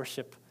want to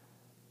worship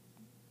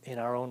in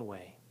our own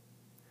way.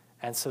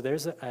 And so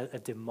there's a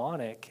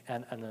demonic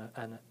and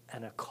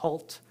an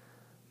occult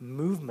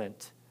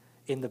movement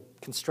in the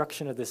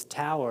construction of this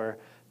tower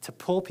to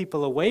pull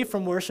people away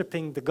from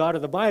worshiping the God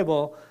of the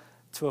Bible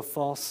to a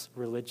false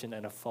religion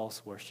and a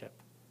false worship.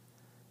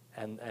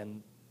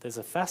 And there's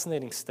a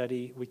fascinating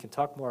study. We can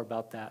talk more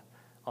about that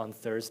on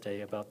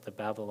Thursday, about the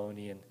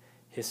Babylonian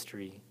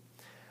history.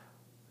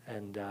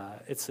 And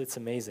it's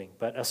amazing.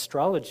 But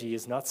astrology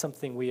is not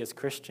something we as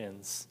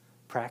Christians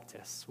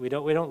practice. We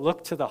don't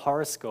look to the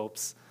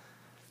horoscopes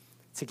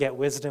to get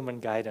wisdom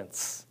and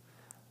guidance.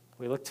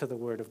 We look to the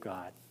Word of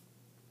God.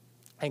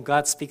 And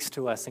God speaks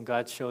to us, and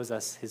God shows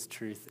us his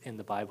truth in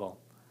the Bible.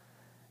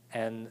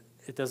 And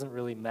it doesn't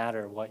really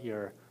matter what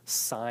your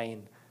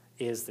sign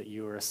is that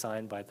you were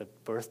assigned by the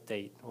birth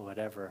date or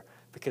whatever,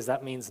 because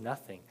that means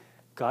nothing.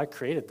 God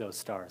created those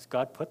stars.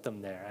 God put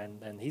them there,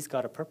 and he's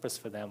got a purpose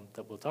for them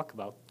that we'll talk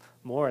about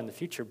more in the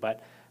future.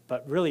 But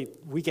But really,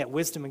 we get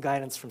wisdom and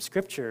guidance from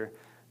Scripture,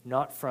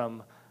 not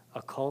from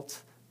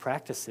occult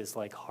practices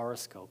like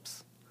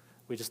horoscopes.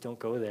 We just don't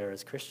go there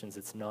as Christians.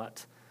 It's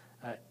not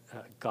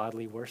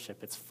godly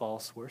worship. It's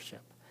false worship.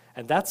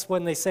 And that's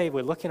when they say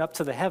we're looking up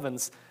to the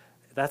heavens.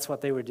 That's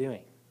what they were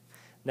doing.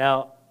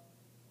 Now,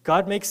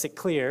 God makes it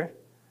clear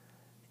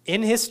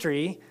in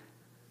history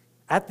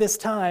at this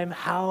time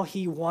how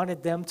he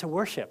wanted them to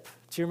worship.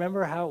 Do you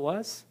remember how it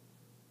was?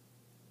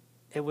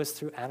 It was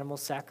through animal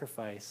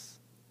sacrifice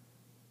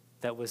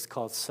that was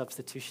called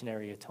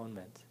substitutionary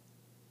atonement.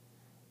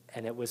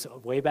 And it was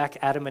way back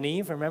Adam and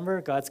Eve,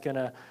 remember? God's going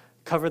to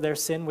cover their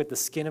sin with the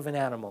skin of an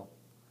animal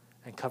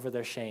and cover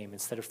their shame.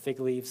 Instead of fig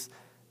leaves,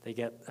 they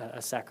get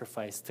a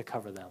sacrifice to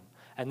cover them.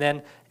 And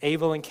then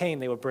Abel and Cain,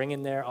 they were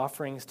bringing their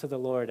offerings to the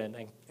Lord,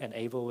 and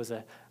Abel was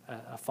a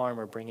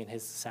farmer bringing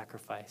his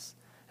sacrifice,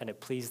 and it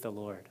pleased the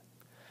Lord.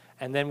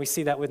 And then we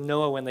see that with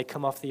Noah when they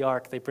come off the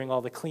ark, they bring all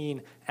the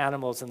clean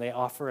animals and they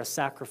offer a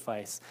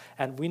sacrifice.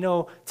 And we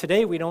know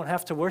today we don't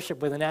have to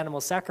worship with an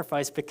animal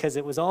sacrifice because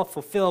it was all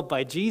fulfilled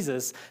by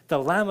Jesus, the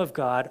Lamb of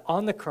God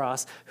on the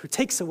cross who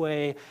takes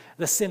away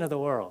the sin of the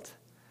world.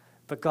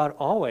 But God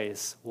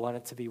always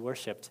wanted to be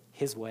worshiped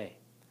his way.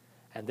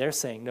 And they're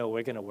saying, no,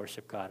 we're going to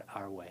worship God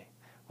our way.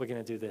 We're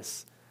going to do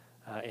this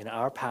in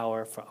our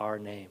power for our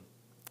name.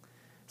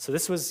 So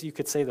this was, you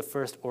could say, the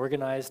first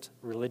organized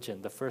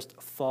religion, the first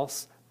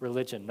false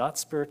religion, not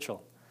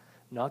spiritual,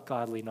 not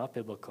godly, not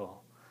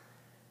biblical.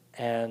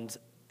 And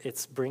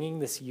it's bringing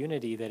this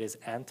unity that is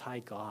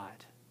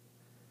anti-God.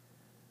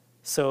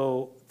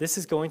 So this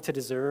is going to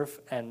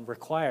deserve and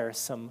require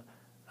some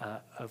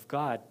of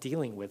God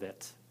dealing with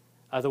it.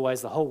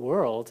 Otherwise, the whole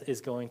world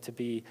is going to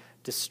be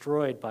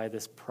destroyed by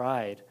this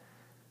pride.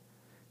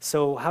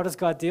 So how does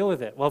God deal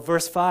with it? Well,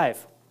 verse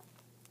 5,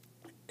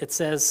 it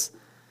says,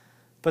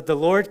 "But the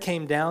Lord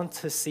came down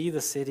to see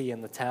the city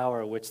and the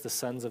tower which the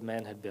sons of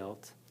men had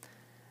built.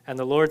 And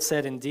the Lord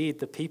said, indeed,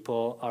 the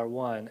people are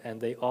one,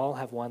 and they all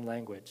have one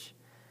language.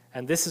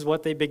 And this is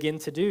what they begin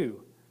to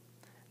do.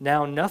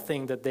 Now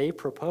nothing that they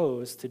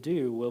propose to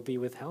do will be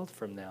withheld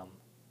from them.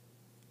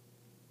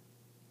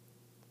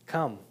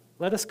 Come,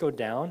 let us go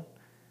down,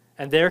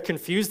 and there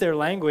confuse their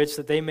language,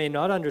 that they may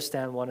not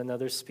understand one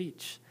another's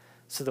speech.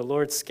 So the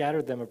Lord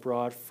scattered them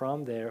abroad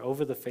from there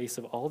over the face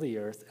of all the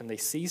earth, and they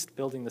ceased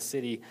building the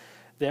city.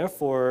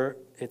 Therefore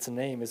its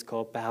name is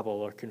called Babel,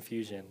 or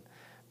confusion,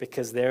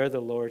 because there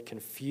the Lord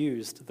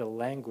confused the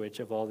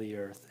language of all the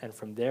earth, and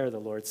from there the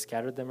Lord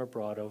scattered them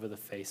abroad over the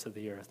face of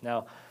the earth."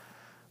 Now,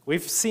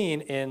 we've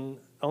seen in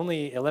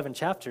only 11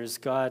 chapters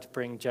God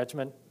bring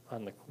judgment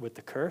with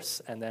the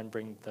curse, and then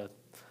bring the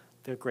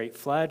great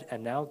flood,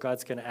 and now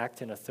God's going to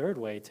act in a third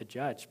way to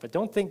judge. But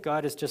don't think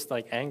God is just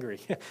like angry.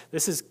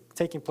 This is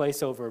taking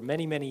place over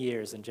many, many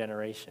years and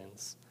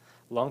generations,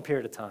 long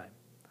period of time.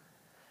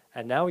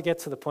 And now we get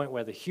to the point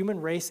where the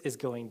human race is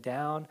going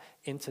down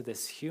into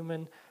this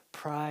human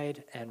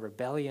pride and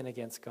rebellion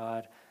against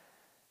God,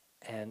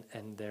 and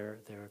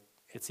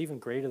it's even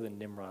greater than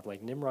Nimrod.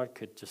 Like Nimrod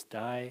could just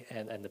die,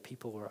 and the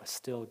people were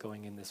still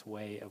going in this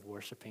way of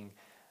worshiping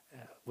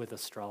with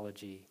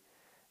astrology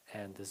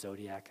and the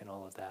zodiac and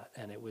all of that.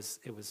 And it was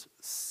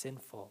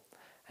sinful,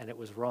 and it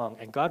was wrong.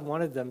 And God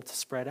wanted them to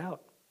spread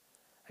out.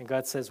 And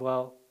God says,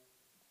 well,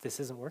 this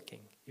isn't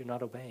working. You're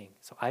not obeying.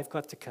 So I've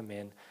got to come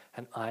in,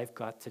 and I've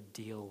got to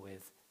deal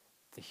with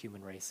the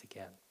human race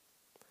again.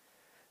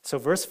 So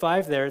verse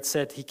 5 there, it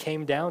said he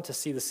came down to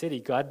see the city.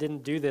 God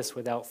didn't do this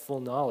without full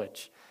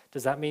knowledge.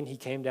 Does that mean he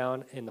came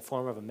down in the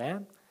form of a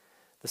man,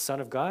 the Son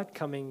of God,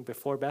 coming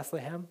before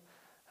Bethlehem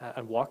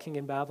and walking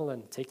in Babel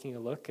and taking a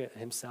look at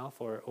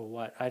himself, or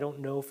what? I don't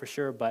know for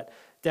sure, but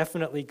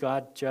definitely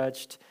God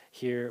judged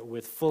here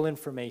with full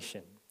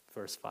information,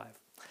 verse 5.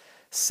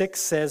 6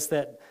 says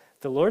that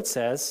the Lord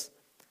says,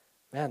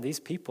 man, these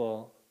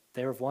people,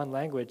 they're of one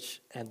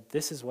language, and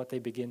this is what they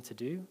begin to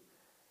do.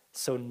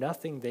 So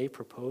nothing they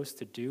propose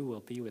to do will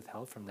be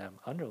withheld from them.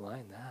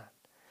 Underline that.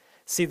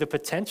 See, the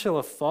potential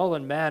of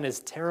fallen man is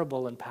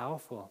terrible and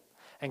powerful.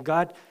 And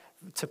God,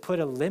 to put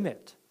a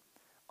limit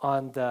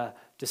on the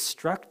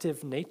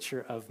destructive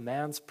nature of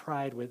man's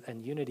pride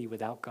and unity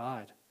without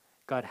God,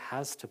 God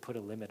has to put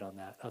a limit on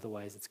that.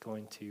 Otherwise, it's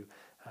going to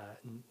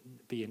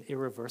be an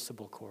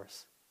irreversible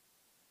course.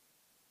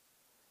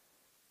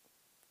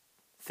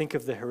 Think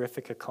of the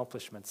horrific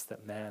accomplishments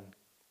that man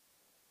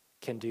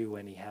can do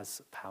when he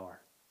has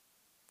power.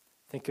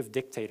 Think of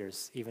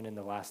dictators, even in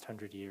the last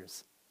 100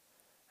 years,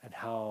 and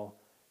how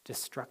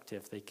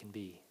destructive they can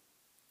be.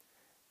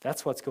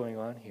 That's what's going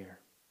on here.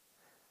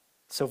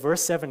 So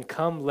verse 7,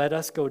 come, let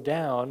us go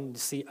down. You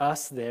see,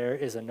 us there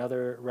is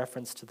another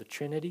reference to the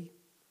Trinity.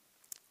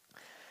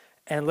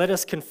 And let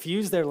us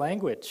confuse their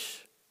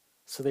language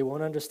so they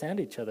won't understand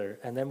each other,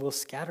 and then we'll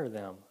scatter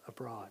them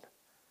abroad.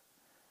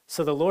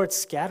 So the Lord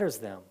scatters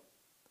them.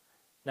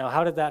 Now,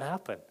 how did that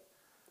happen?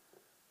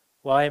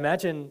 Well, I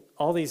imagine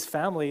all these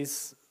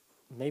families,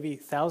 maybe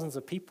thousands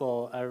of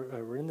people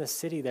are in this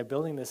city, they're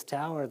building this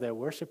tower, they're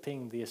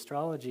worshiping the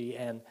astrology,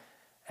 and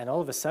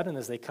all of a sudden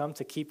as they come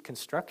to keep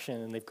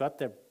construction and they've got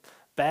their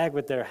bag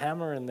with their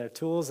hammer and their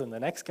tools, and the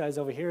next guy's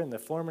over here, and the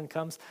foreman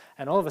comes,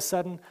 and all of a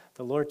sudden,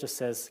 the Lord just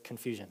says,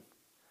 confusion.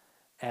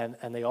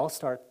 And they all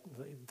start,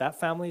 that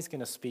family's going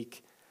to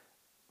speak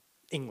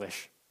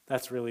English.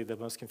 That's really the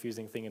most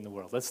confusing thing in the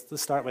world. Let's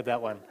start with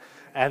that one.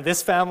 And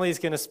this family is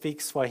going to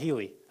speak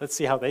Swahili. Let's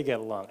see how they get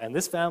along. And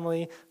this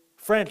family,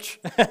 French.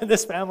 And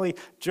this family,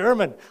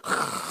 German.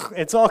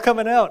 It's all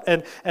coming out.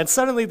 And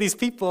suddenly these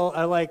people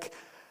are like,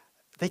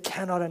 they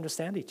cannot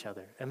understand each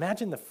other.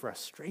 Imagine the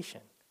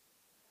frustration.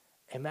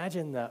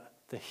 Imagine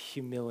the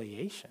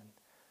humiliation.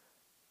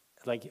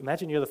 Like,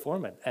 imagine you're the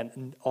foreman,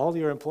 and all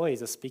your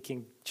employees are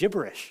speaking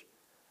gibberish.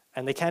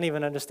 And they can't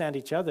even understand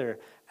each other,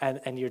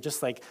 and you're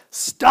just like,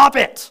 stop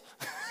it!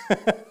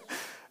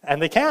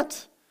 And they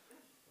can't.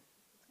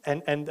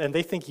 And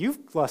they think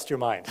you've lost your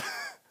mind.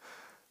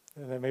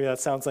 And maybe that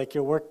sounds like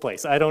your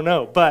workplace. I don't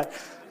know. But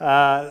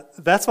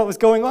that's what was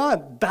going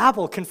on.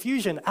 Babel,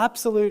 confusion,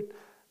 absolute.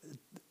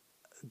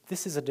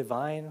 This is a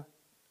divine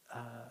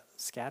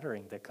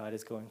scattering that God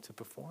is going to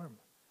perform.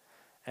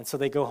 And so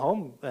they go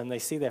home and they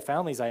see their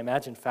families. I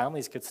imagine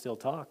families could still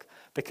talk,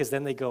 because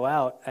then they go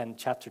out, and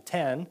chapter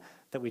 10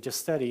 that we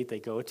just studied, they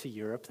go to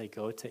Europe, they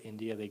go to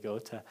India, they go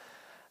to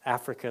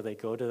Africa, they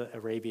go to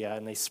Arabia,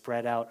 and they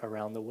spread out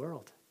around the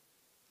world.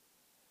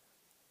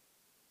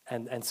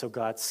 And so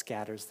God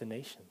scatters the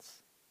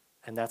nations.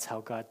 And that's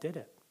how God did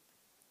it.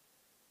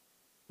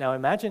 Now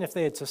imagine if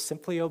they had just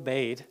simply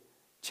obeyed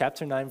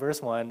chapter 9,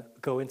 verse 1,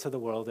 go into the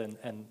world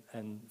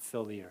and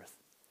fill the earth.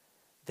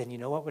 Then you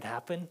know what would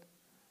happen?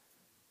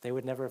 They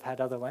would never have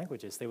had other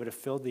languages. They would have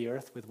filled the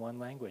earth with one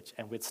language,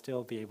 and would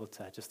still be able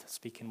to just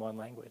speak in one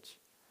language.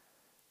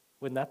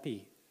 Wouldn't that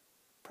be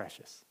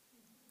precious?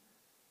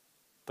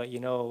 But you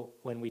know,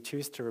 when we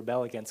choose to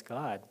rebel against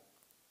God,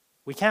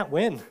 we can't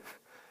win.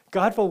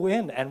 God will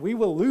win, and we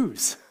will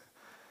lose.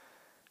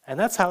 And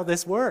that's how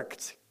this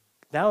worked.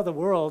 Now the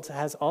world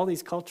has all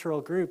these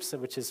cultural groups,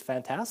 which is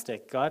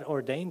fantastic. God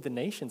ordained the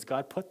nations.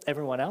 God put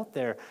everyone out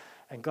there,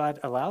 and God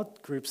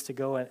allowed groups to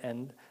go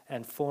and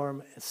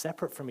form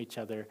separate from each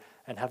other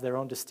and have their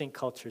own distinct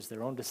cultures,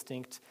 their own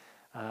distinct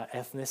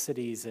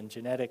ethnicities and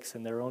genetics,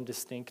 and their own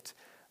distinct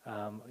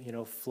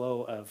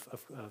flow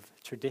of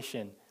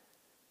tradition.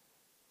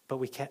 But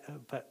we can't.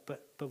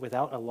 But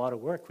without a lot of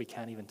work, we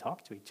can't even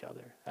talk to each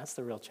other. That's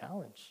the real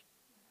challenge,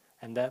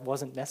 and that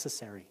wasn't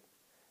necessary.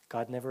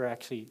 God never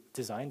actually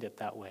designed it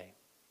that way.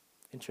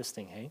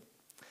 Interesting, hey?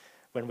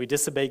 When we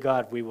disobey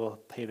God, we will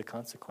pay the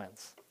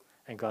consequence,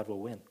 and God will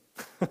win.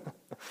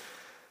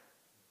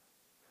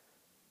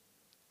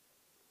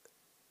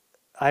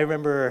 I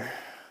remember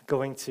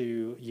going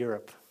to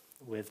Europe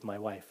with my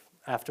wife.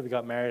 After we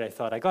got married, I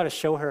thought, I got to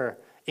show her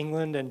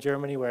England and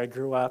Germany where I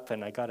grew up,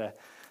 and I got to,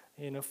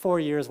 4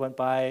 years went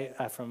by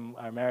from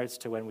our marriage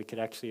to when we could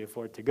actually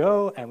afford to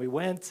go, and we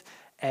went,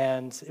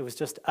 and it was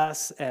just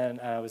us, and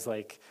I was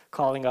like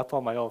calling up all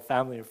my old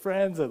family and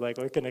friends, and like,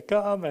 we're going to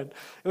come, and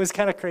it was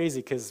kind of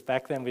crazy, because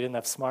back then we didn't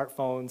have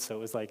smartphones, so it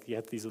was like you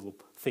had these little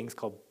things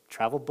called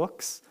travel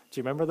books. Do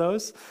you remember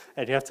those?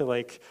 And you have to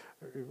like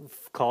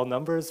call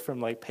numbers from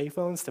like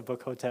payphones to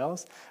book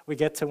hotels. We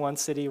get to one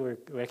city where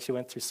we actually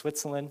went through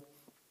Switzerland,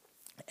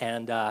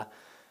 and it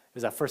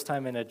was our first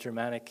time in a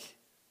Germanic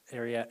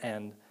area,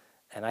 and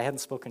I hadn't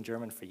spoken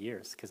German for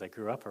years because I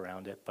grew up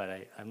around it,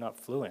 but I'm not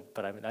fluent,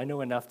 but I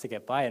know enough to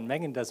get by, and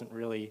Megan doesn't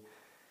really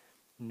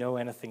know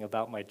anything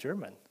about my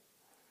German.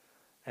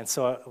 And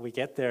so we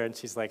get there, and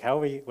she's like,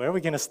 where are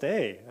we going to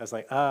stay? I was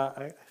like,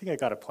 I think I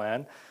got a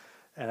plan.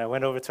 And I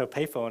went over to a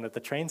payphone at the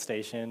train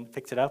station,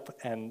 picked it up,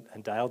 and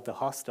dialed the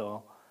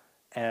hostel,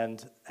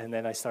 and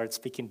then I started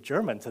speaking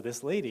German to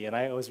this lady, and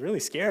I was really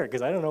scared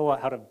because I don't know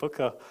how to book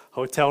a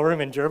hotel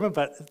room in German,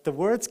 but the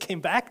words came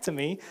back to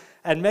me,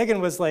 and Megan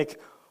was like,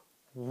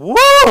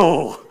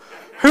 whoa,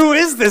 who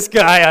is this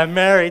guy I'm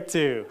married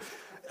to?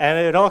 And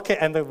it all came,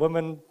 and the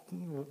woman,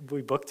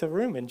 we booked a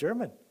room in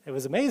German. It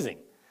was amazing.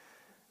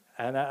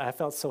 And I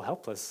felt so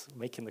helpless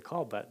making the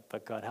call,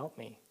 but God helped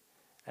me.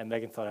 And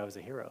Megan thought I was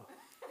a hero.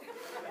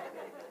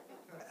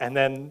 And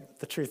then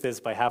the truth is,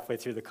 by halfway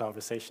through the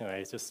conversation,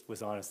 I just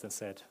was honest and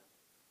said,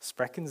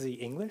 "Sprechen Sie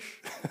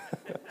English?"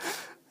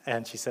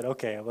 And she said,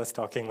 "Okay, let's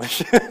talk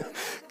English."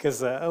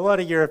 Because a lot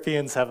of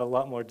Europeans have a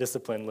lot more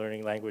discipline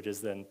learning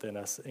languages than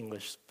us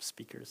English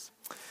speakers.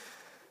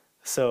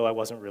 So I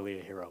wasn't really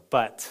a hero.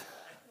 But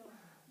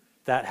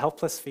that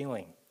helpless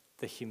feeling,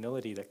 the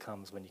humility that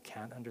comes when you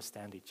can't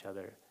understand each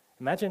other.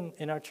 Imagine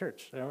in our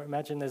church.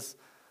 Imagine this,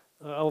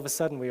 all of a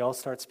sudden we all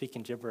start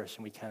speaking gibberish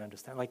and we can't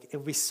understand. Like, it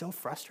would be so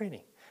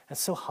frustrating and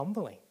so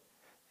humbling.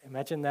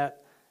 Imagine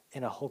that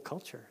in a whole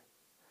culture.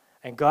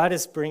 And God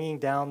is bringing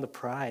down the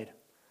pride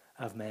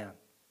of man.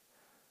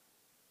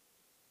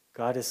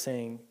 God is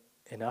saying,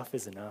 enough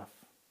is enough.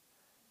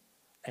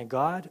 And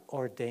God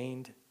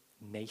ordained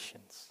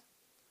nations.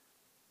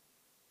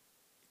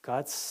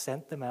 God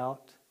sent them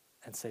out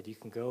and said, you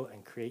can go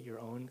and create your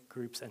own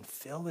groups and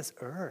fill this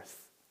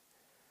earth.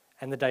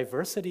 And the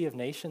diversity of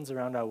nations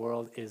around our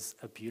world is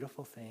a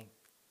beautiful thing.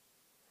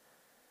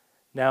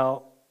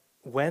 Now,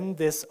 when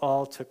this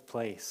all took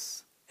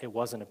place, it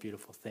wasn't a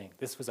beautiful thing.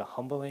 This was a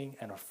humbling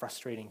and a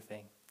frustrating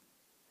thing.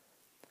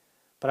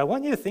 But I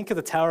want you to think of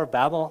the Tower of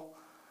Babel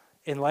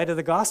in light of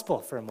the gospel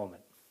for a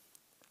moment.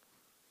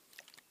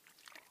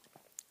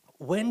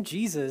 When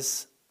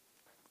Jesus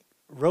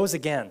rose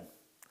again,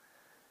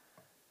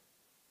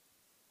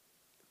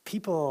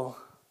 people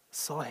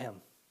saw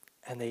him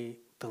and they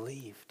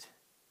believed.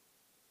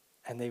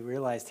 And they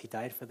realized he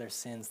died for their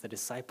sins. The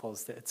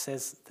disciples, it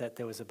says that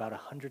there was about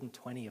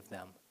 120 of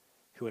them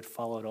who had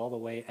followed all the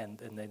way, and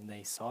then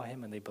they saw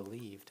him and they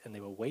believed and they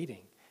were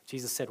waiting.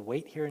 Jesus said,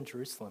 wait here in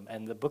Jerusalem.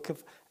 And the book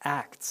of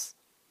Acts,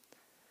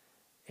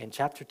 in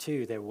chapter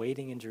 2, they're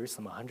waiting in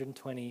Jerusalem,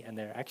 120, and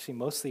they're actually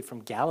mostly from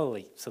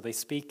Galilee. So they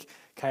speak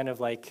kind of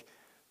like,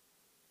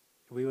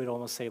 we would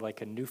almost say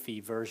like a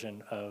Newfie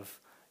version of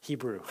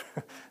Hebrew.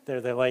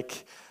 they're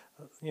like,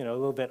 a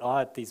little bit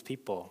odd, these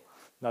people.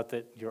 Not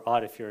that you're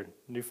odd if you're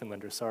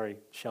Newfoundlander, sorry,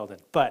 Sheldon.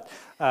 But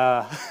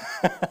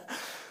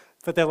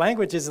but their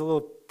language is a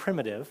little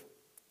primitive,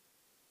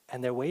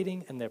 and they're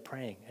waiting and they're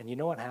praying. And you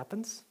know what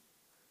happens?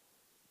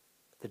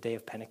 The day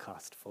of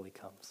Pentecost fully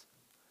comes.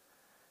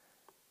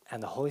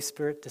 And the Holy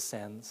Spirit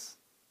descends,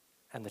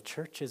 and the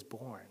church is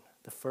born,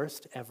 the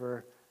first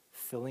ever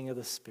filling of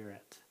the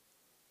Spirit.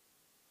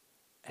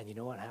 And you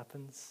know what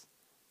happens?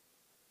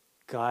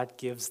 God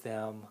gives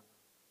them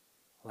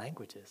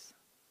languages,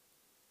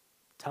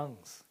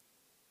 tongues.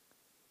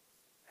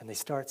 And they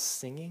start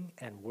singing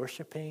and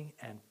worshiping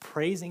and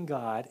praising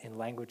God in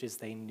languages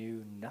they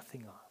knew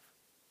nothing of.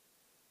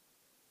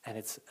 And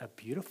it's a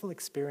beautiful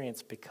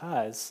experience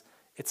because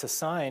it's a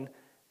sign,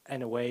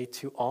 in a way,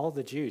 to all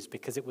the Jews,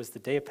 because it was the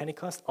day of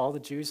Pentecost. All the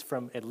Jews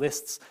it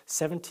lists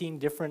 17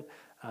 different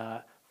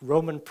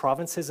Roman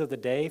provinces of the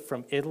day,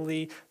 from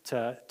Italy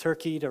to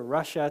Turkey to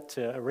Russia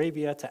to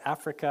Arabia to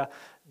Africa.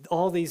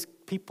 All these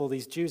people,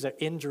 these Jews, are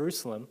in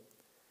Jerusalem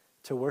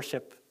to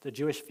worship the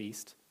Jewish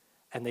feast,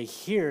 and they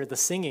hear the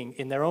singing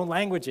in their own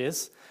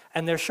languages,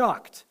 and they're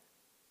shocked.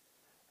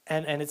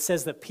 And it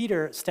says that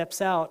Peter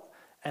steps out,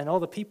 and all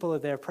the people are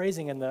there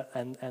praising, and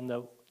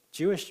the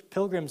Jewish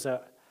pilgrims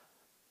are,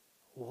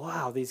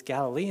 wow, these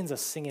Galileans are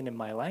singing in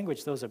my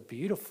language. Those are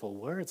beautiful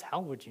words. How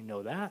would you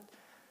know that?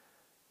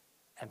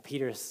 And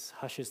Peter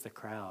hushes the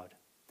crowd,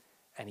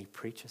 and he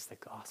preaches the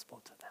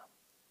gospel to them.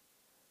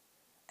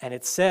 And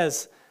it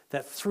says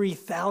that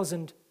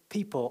 3,000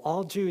 people,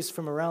 all Jews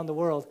from around the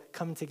world,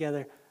 coming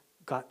together,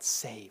 got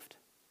saved.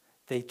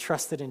 They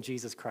trusted in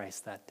Jesus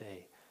Christ that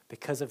day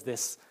because of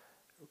this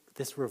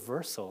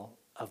reversal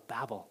of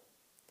Babel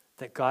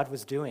that God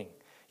was doing.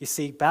 You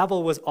see,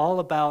 Babel was all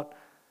about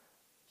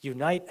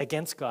unite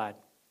against God.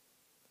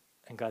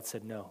 And God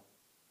said, no,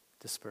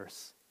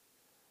 disperse.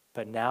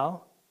 But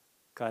now,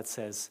 God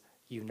says,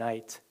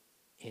 unite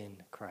in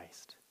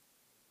Christ.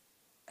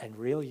 And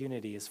real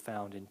unity is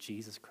found in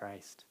Jesus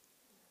Christ.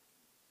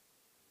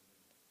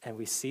 And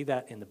we see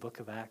that in the book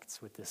of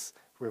Acts with this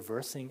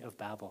reversing of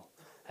Babel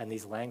and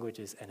these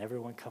languages and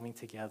everyone coming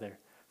together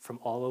from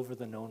all over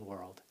the known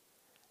world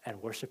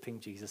and worshiping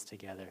Jesus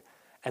together.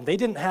 And they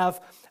didn't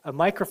have a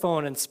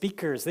microphone and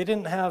speakers. They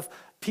didn't have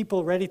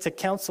people ready to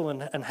counsel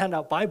and hand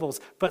out Bibles.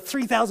 But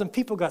 3,000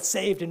 people got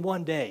saved in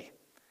one day.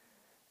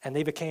 And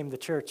they became the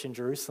church in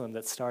Jerusalem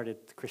that started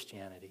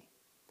Christianity.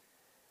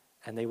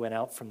 And they went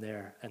out from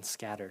there and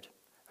scattered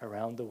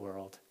around the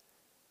world.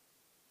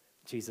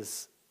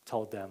 Jesus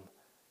told them,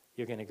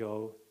 you're going to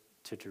go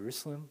to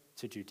Jerusalem,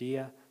 to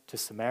Judea, to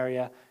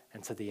Samaria,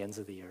 and to the ends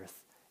of the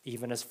earth,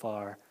 even as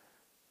far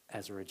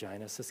as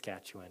Regina,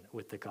 Saskatchewan,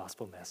 with the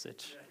gospel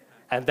message.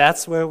 And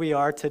that's where we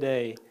are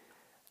today.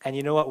 And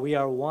you know what? We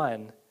are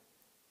one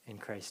in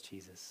Christ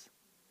Jesus.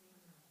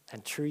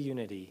 And true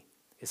unity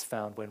is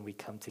found when we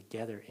come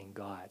together in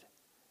God,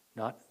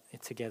 not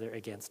together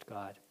against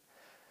God.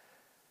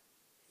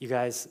 You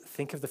guys,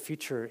 think of the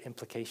future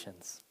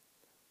implications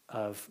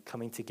of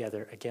coming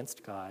together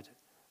against God,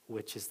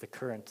 which is the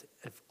current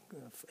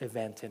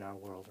event in our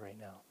world right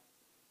now.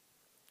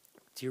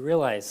 Do you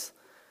realize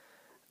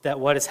that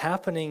what is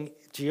happening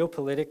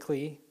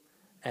geopolitically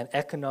and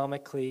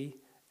economically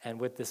and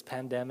with this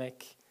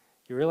pandemic,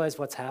 you realize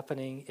what's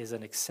happening is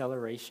an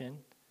acceleration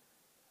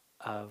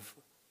of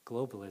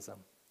globalism,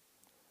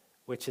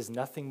 which is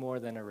nothing more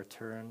than a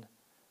return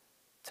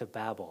to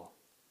Babel,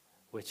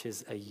 which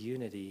is a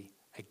unity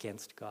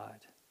against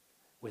God,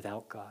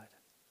 without God.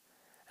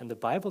 And the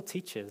Bible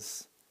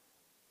teaches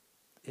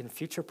in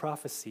future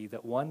prophecy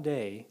that one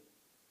day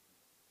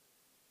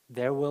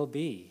there will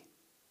be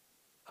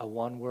a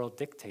one-world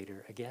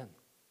dictator again.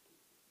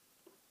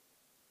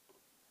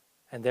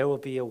 And there will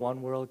be a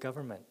one-world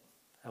government,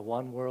 a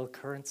one-world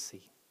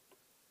currency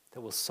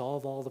that will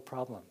solve all the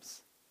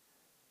problems.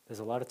 There's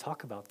a lot of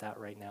talk about that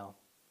right now.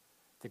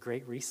 The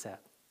Great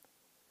Reset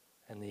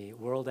and the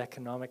World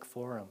Economic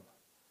Forum.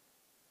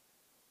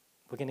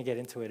 We're going to get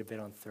into it a bit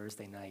on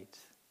Thursday night,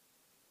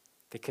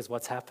 because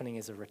what's happening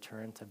is a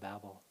return to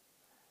Babel.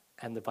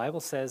 And the Bible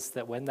says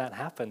that when that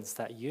happens,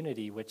 that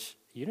unity, which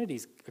unity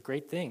is a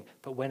great thing,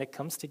 but when it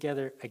comes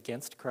together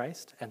against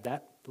Christ, and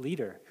that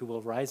leader who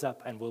will rise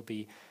up and will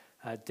be,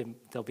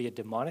 there'll be a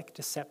demonic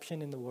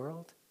deception in the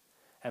world,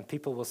 And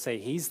people will say,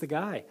 he's the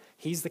guy.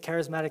 He's the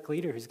charismatic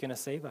leader who's going to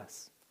save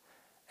us.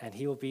 And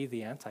he will be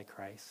the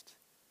Antichrist.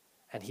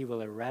 And he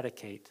will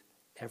eradicate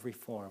every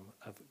form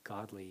of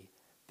godly,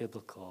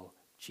 biblical,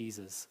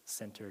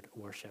 Jesus-centered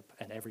worship.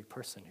 And every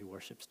person who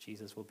worships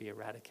Jesus will be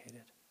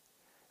eradicated.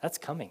 That's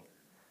coming.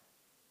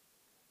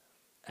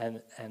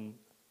 And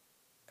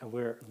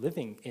we're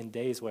living in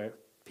days where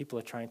people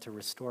are trying to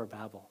restore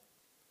Babel.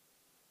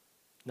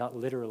 Not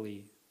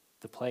literally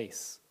the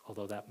place,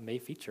 although that may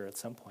feature at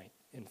some point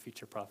in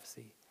future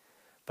prophecy.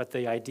 But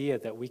the idea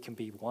that we can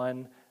be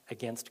one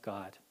against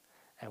God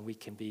and we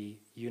can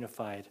be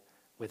unified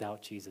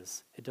without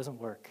Jesus, it doesn't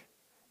work.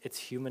 It's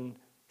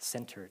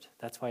human-centered.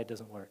 That's why it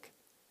doesn't work.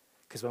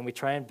 Because when we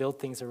try and build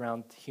things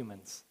around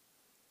humans,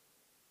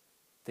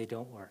 they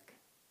don't work.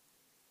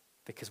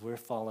 Because we're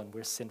fallen,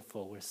 we're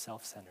sinful, we're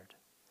self-centered.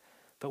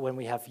 But when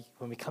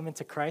we come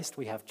into Christ,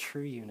 we have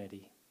true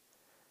unity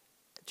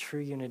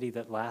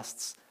that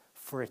lasts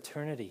for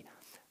eternity.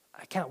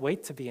 I can't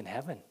wait to be in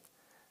heaven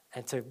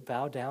and to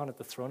bow down at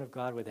the throne of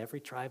God with every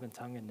tribe and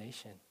tongue and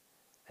nation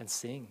and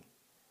sing.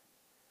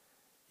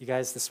 You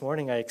guys, this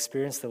morning I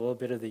experienced a little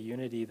bit of the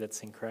unity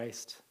that's in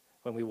Christ.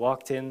 When we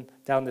walked in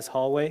down this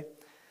hallway,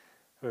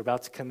 we were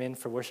about to come in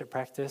for worship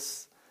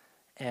practice,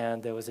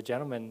 and there was a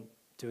gentleman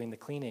doing the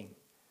cleaning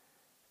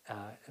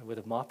with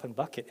a mop and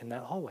bucket in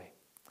that hallway.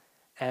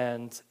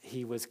 And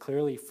he was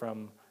clearly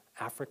from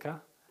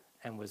Africa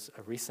and was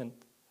a recent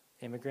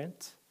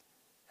immigrant.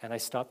 And I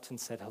stopped and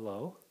said,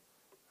 hello.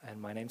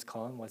 And my name's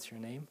Colin, what's your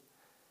name?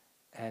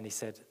 And he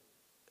said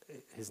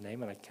his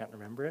name, and I can't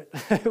remember it.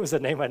 It was a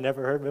name I'd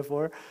never heard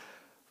before.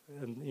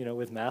 And, you know,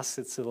 with masks,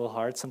 it's a little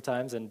hard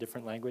sometimes in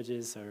different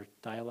languages or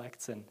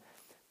dialects.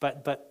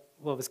 But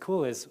what was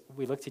cool is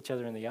we looked each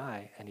other in the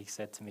eye, and he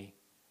said to me,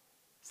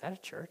 is that a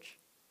church?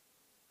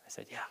 I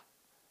said, yeah.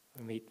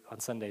 We meet on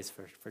Sundays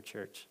for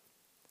church.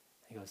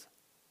 He goes,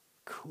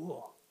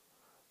 cool.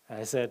 And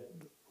I said,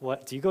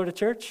 what, do you go to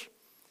church?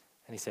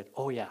 And he said,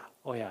 oh yeah,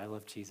 I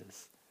love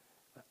Jesus.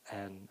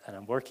 And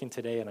I'm working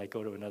today, and I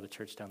go to another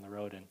church down the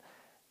road,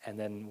 and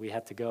then we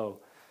had to go.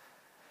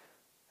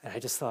 And I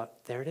just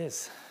thought, there it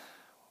is.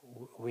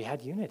 We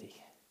had unity,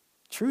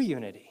 true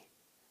unity.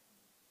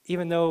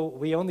 Even though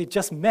we only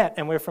just met,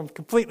 and we're from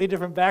completely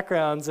different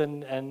backgrounds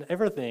and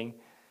everything,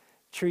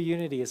 true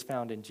unity is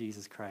found in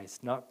Jesus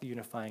Christ, not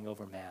unifying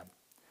over man,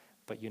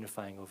 but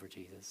unifying over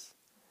Jesus.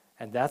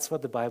 And that's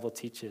what the Bible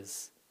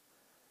teaches.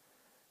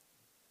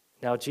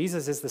 Now,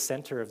 Jesus is the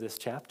center of this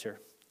chapter.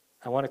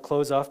 I want to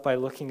close off by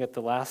looking at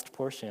the last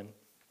portion.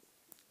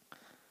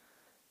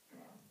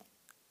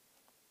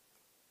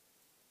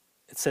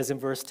 It says in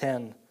verse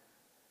 10,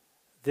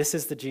 this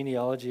is the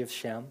genealogy of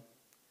Shem.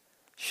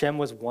 Shem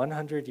was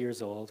 100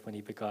 years old when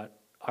he begot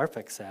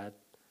Arphaxad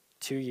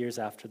 2 years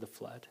after the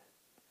flood.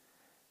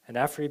 And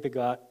after he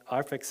begot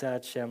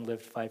Arphaxad, Shem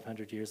lived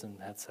 500 years and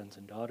had sons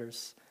and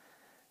daughters.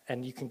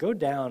 And you can go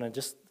down and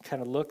just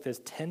kind of look. There's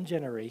 10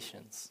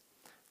 generations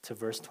to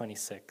verse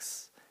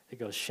 26. It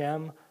goes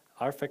Shem,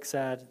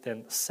 Arphaxad,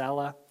 then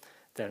Salah,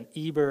 then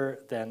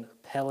Eber, then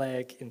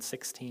Peleg in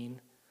 16,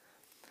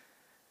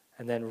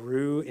 and then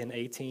Ru in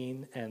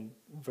 18, and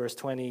verse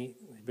 20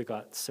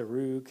 begot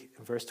Serug,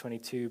 verse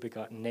 22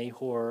 begot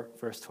Nahor,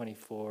 verse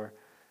 24,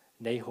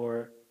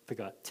 Nahor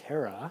begot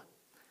Terah.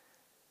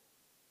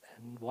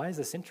 And why is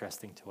this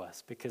interesting to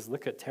us? Because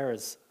look at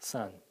Terah's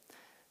son.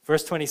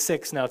 Verse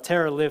 26, now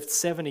Terah lived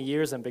 70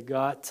 years and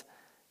begot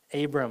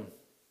Abram,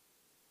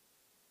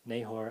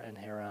 Nahor, and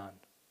Haran.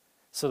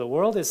 So the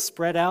world is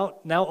spread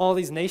out. Now all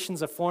these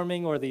nations are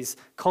forming, or these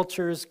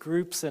cultures,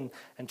 groups, and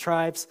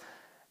tribes.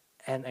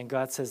 And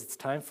God says, it's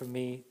time for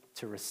me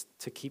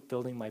to keep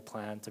building my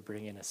plan to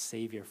bring in a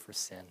savior for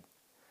sin.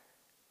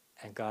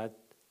 And God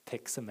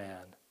picks a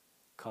man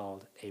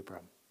called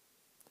Abram.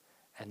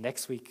 And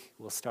next week,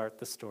 we'll start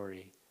the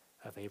story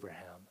of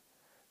Abraham.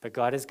 But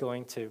God is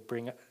going to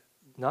bring,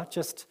 not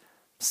just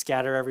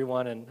scatter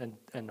everyone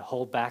and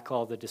hold back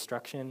all the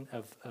destruction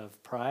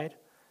of pride,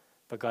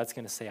 but God's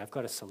going to say, I've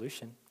got a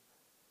solution.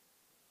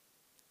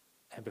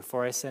 And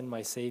before I send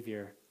my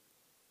Savior,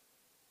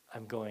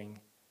 I'm going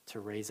to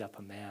raise up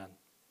a man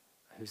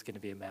who's going to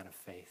be a man of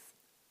faith.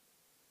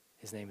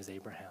 His name is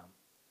Abraham.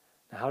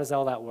 Now, how does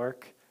all that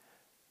work?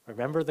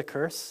 Remember the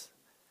curse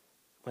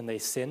when they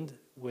sinned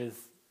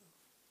with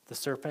the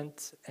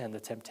serpent and the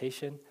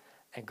temptation?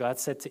 And God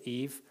said to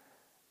Eve,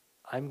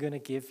 I'm going to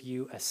give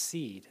you a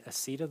seed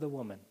of the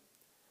woman,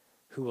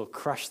 who will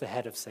crush the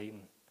head of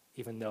Satan,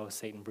 even though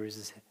Satan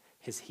bruises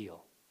his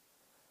heel.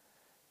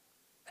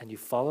 And you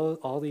follow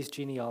all these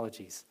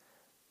genealogies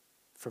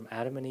from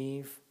Adam and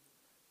Eve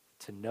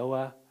to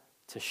Noah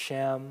to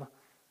Shem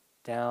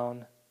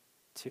down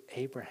to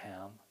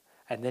Abraham.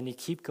 And then you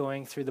keep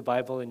going through the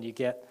Bible and you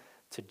get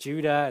to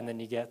Judah, and then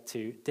you get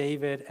to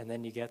David, and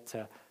then you get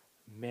to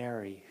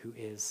Mary, who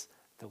is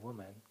the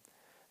woman.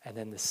 And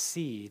then the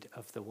seed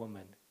of the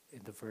woman,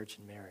 the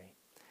Virgin Mary.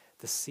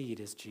 The seed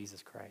is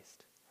Jesus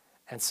Christ.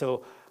 And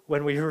so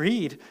when we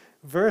read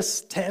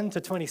verse 10 to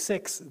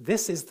 26,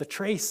 this is the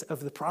trace of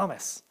the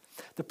promise.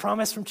 The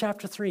promise from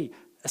chapter 3.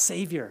 a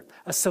savior,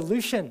 a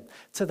solution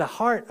to the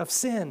heart of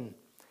sin.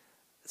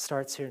 It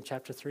starts here in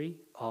chapter 3,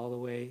 all the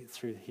way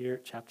through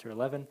here, chapter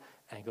 11,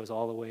 and goes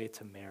all the way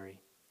to Mary.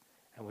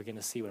 And we're going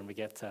to see when we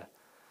get to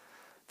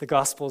the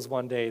Gospels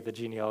one day, the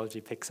genealogy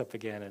picks up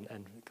again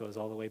and goes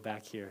all the way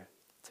back here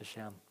to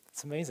Shem.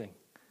 It's amazing.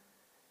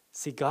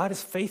 See, God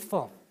is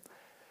faithful.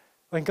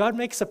 When God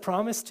makes a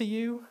promise to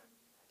you,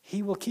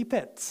 he will keep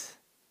it.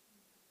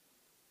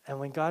 And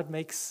when God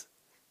makes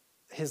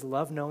his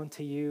love known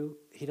to you,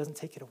 he doesn't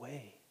take it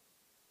away.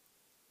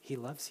 He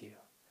loves you.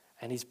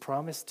 And he's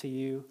promised to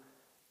you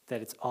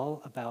that it's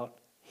all about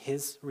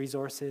his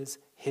resources,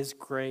 his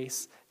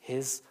grace,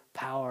 his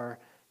power,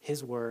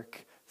 his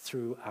work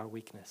through our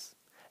weakness.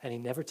 And he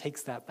never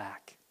takes that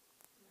back.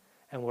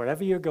 And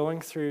whatever you're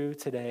going through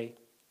today,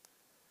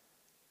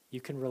 you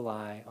can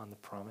rely on the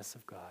promise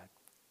of God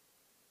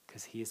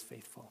because he is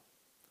faithful.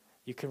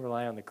 You can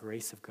rely on the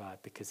grace of God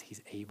because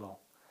he's able.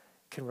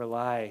 You can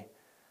rely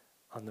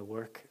on the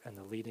work and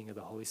the leading of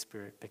the Holy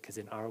Spirit because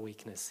in our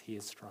weakness, he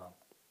is strong.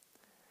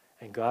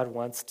 And God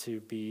wants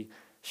to be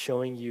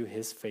showing you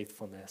his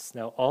faithfulness.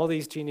 Now, all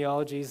these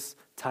genealogies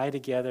tie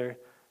together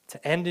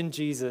to end in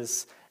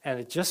Jesus, and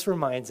it just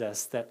reminds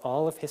us that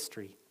all of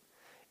history,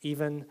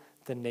 even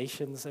the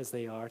nations as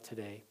they are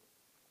today,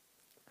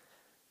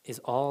 is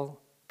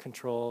all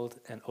controlled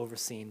and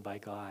overseen by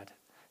God.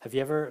 Have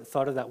you ever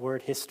thought of that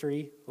word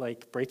history?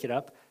 Like, break it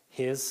up.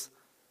 His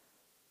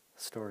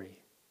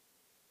story.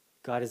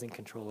 God is in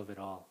control of it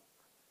all.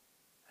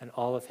 And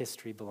all of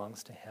history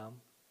belongs to him.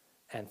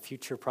 And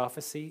future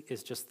prophecy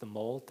is just the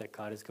mold that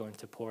God is going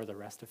to pour the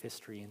rest of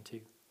history into.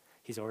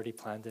 He's already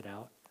planned it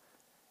out.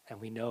 And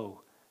we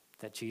know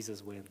that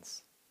Jesus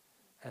wins.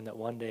 And that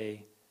one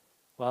day,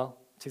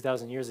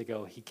 2,000 years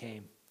ago, he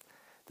came,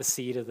 the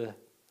seed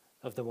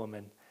of the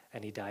woman,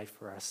 and he died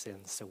for our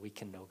sins so we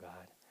can know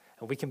God.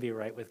 And we can be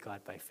right with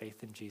God by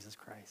faith in Jesus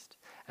Christ.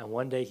 And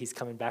one day he's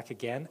coming back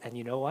again, and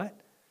you know what?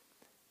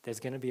 There's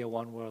going to be a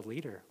one world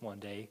leader one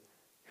day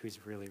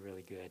who's really,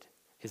 really good.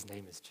 His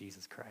name is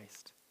Jesus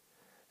Christ.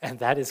 And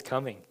that is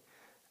coming.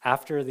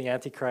 After the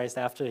Antichrist,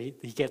 after he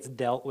gets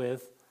dealt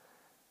with,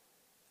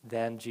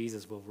 then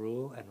Jesus will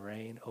rule and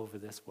reign over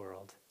this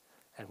world,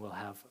 and we'll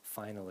have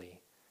finally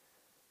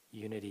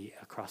unity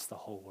across the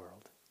whole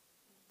world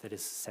that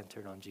is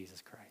centered on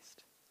Jesus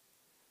Christ.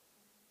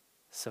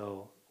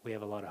 So we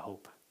have a lot of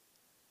hope,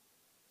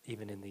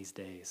 even in these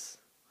days.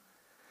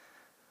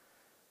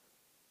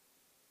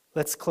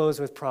 Let's close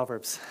with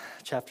Proverbs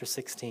chapter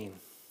 16.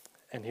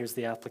 And here's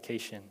the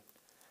application.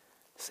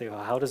 Say,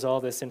 well, how does all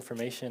this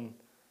information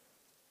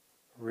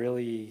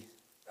really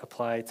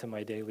apply to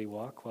my daily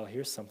walk? Well,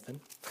 here's something.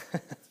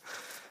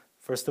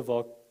 First of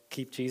all,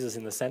 keep Jesus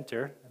in the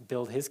center.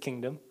 Build his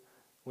kingdom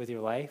with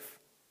your life.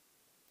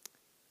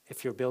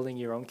 If you're building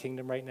your own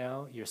kingdom right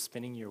now, you're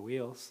spinning your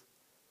wheels.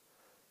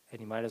 And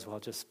you might as well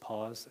just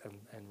pause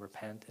and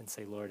repent and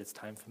say, Lord, it's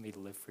time for me to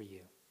live for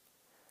you.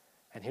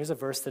 And here's a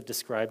verse that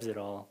describes it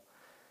all.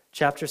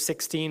 Chapter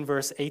 16,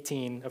 verse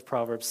 18 of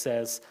Proverbs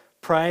says,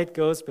 pride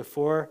goes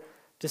before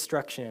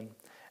destruction,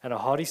 and a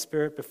haughty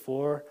spirit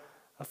before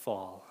a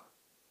fall.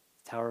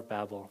 Tower of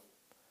Babel.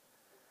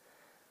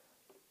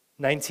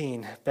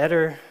 19,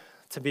 better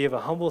to be of a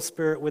humble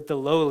spirit with the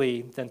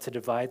lowly than to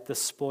divide the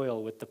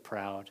spoil with the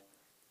proud.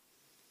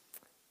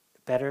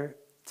 Better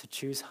to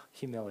choose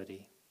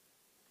humility,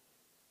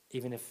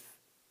 even if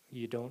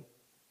you don't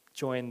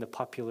join the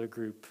popular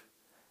group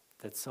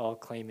that's all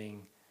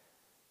claiming,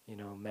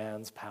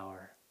 man's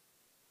power.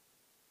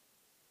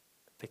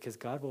 Because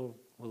God will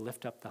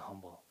lift up the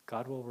humble.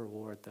 God will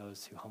reward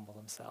those who humble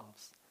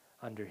themselves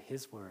under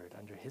his word,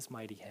 under his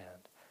mighty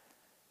hand,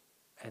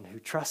 and who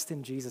trust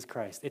in Jesus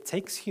Christ. It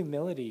takes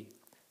humility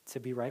to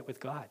be right with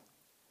God.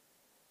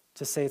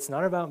 To say, it's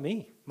not about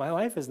me. My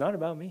life is not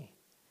about me.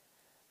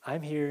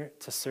 I'm here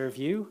to serve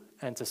you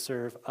and to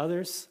serve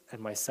others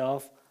and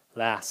myself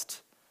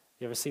last.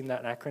 You ever seen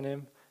that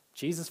acronym?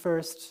 Jesus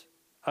first,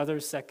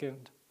 others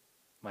second,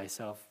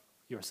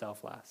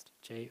 yourself last.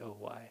 Joy.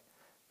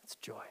 That's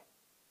joy.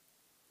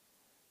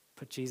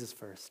 Put Jesus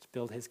first,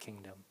 build his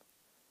kingdom.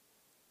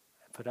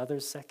 Put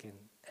others second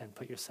and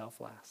put yourself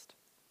last.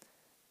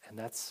 And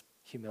that's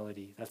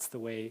humility. That's the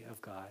way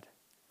of God.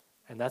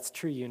 And that's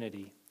true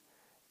unity.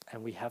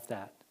 And we have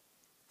that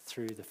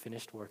through the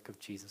finished work of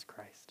Jesus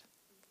Christ.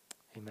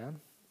 Amen.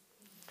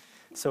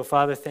 So,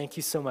 Father, thank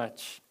you so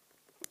much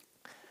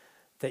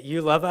that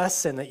you love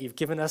us and that you've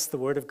given us the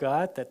word of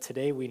God, that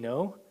today we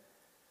know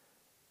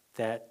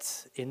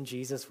that in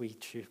Jesus we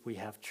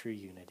have true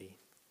unity,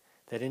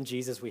 that in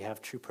Jesus we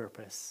have true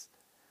purpose,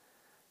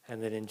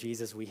 and that in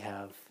Jesus we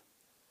have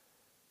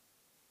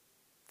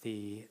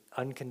the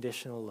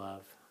unconditional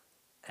love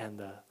and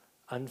the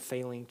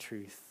unfailing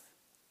truth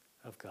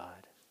of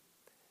God.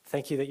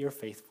 Thank you that you're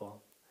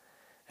faithful.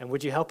 And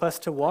would you help us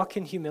to walk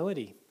in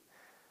humility?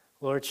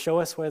 Lord, show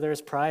us where there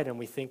is pride and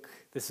we think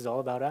this is all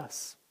about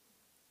us.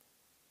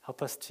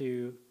 Help us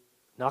to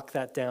knock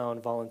that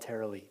down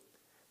voluntarily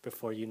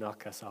before you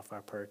knock us off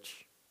our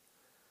perch.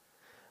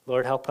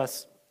 Lord, help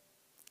us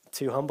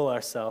to humble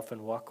ourselves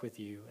and walk with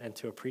you and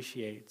to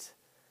appreciate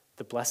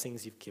the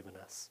blessings you've given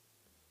us.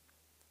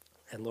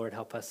 And Lord,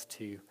 help us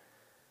to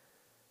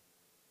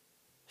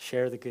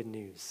share the good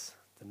news,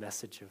 the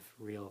message of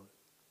real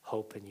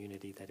hope and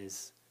unity that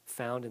is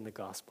found in the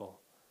gospel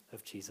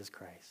of Jesus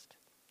Christ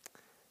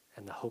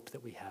and the hope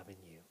that we have in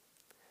you.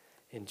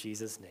 In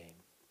Jesus' name,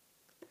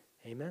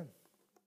 amen.